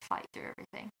like fight through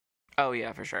everything. Oh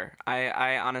yeah, for sure.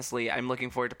 I honestly, I'm looking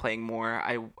forward to playing more.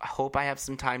 I hope I have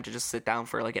some time to just sit down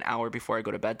for like an hour before I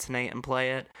go to bed tonight and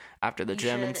play it after the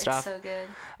gym and stuff. It's so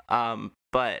good.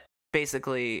 But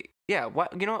basically, Yeah,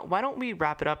 you know what? Why don't we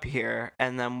wrap it up here,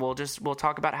 and then we'll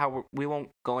talk about how we won't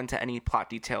go into any plot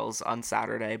details on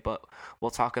Saturday, but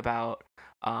we'll talk about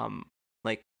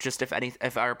like just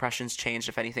if our impressions changed,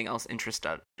 if anything else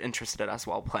interested us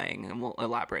while playing, and we'll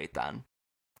elaborate then.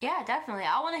 Yeah, definitely.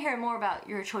 I want to hear more about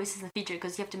your choices in the future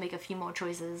because you have to make a few more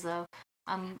choices. So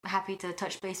I'm happy to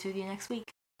touch base with you next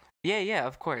week. Yeah,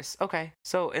 of course. Okay,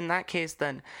 so in that case,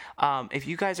 then, if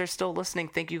you guys are still listening,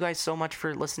 thank you guys so much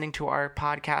for listening to our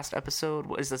podcast episode.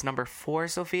 What is this, number 4,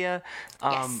 Sophia?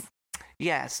 Yes.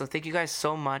 Yeah, so thank you guys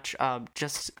so much.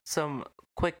 Just some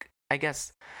quick, I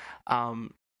guess,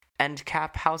 end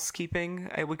cap housekeeping,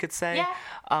 we could say.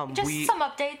 Yeah, just some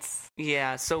updates.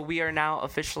 Yeah, so we are now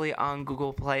officially on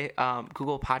Google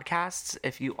Podcasts.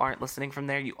 If you aren't listening from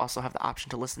there, you also have the option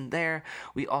to listen there.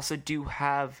 We also do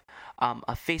have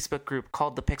a Facebook group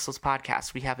called The Pixels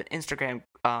Podcast. We have an Instagram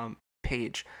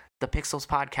page, The Pixels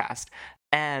Podcast.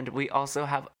 And we also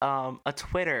have a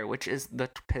Twitter, which is The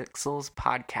Pixels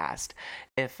Podcast.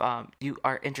 If you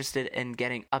are interested in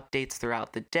getting updates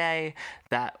throughout the day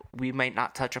that we might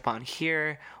not touch upon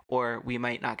here, or we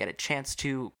might not get a chance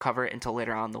to cover it until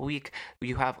later on in the week,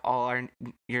 you have all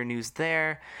your news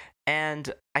there.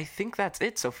 And I think that's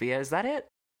it, Sophia. Is that it?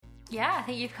 Yeah, I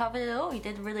think you've covered it all. You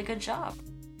did a really good job.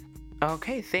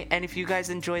 Okay, and if you guys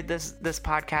enjoyed this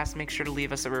podcast, make sure to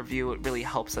leave us a review. It really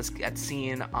helps us get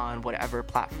seen on whatever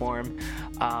platform,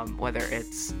 whether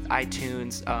it's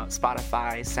iTunes,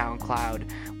 Spotify,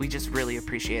 SoundCloud. We just really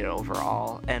appreciate it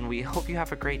overall, and we hope you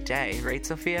have a great day, right,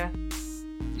 Sophia?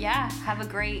 Yeah, have a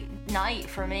great night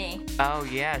for me. Oh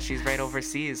yeah, she's right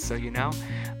overseas, so you know.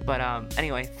 But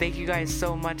anyway, thank you guys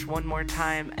so much one more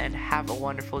time, and have a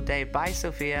wonderful day. Bye,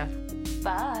 Sophia.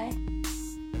 Bye.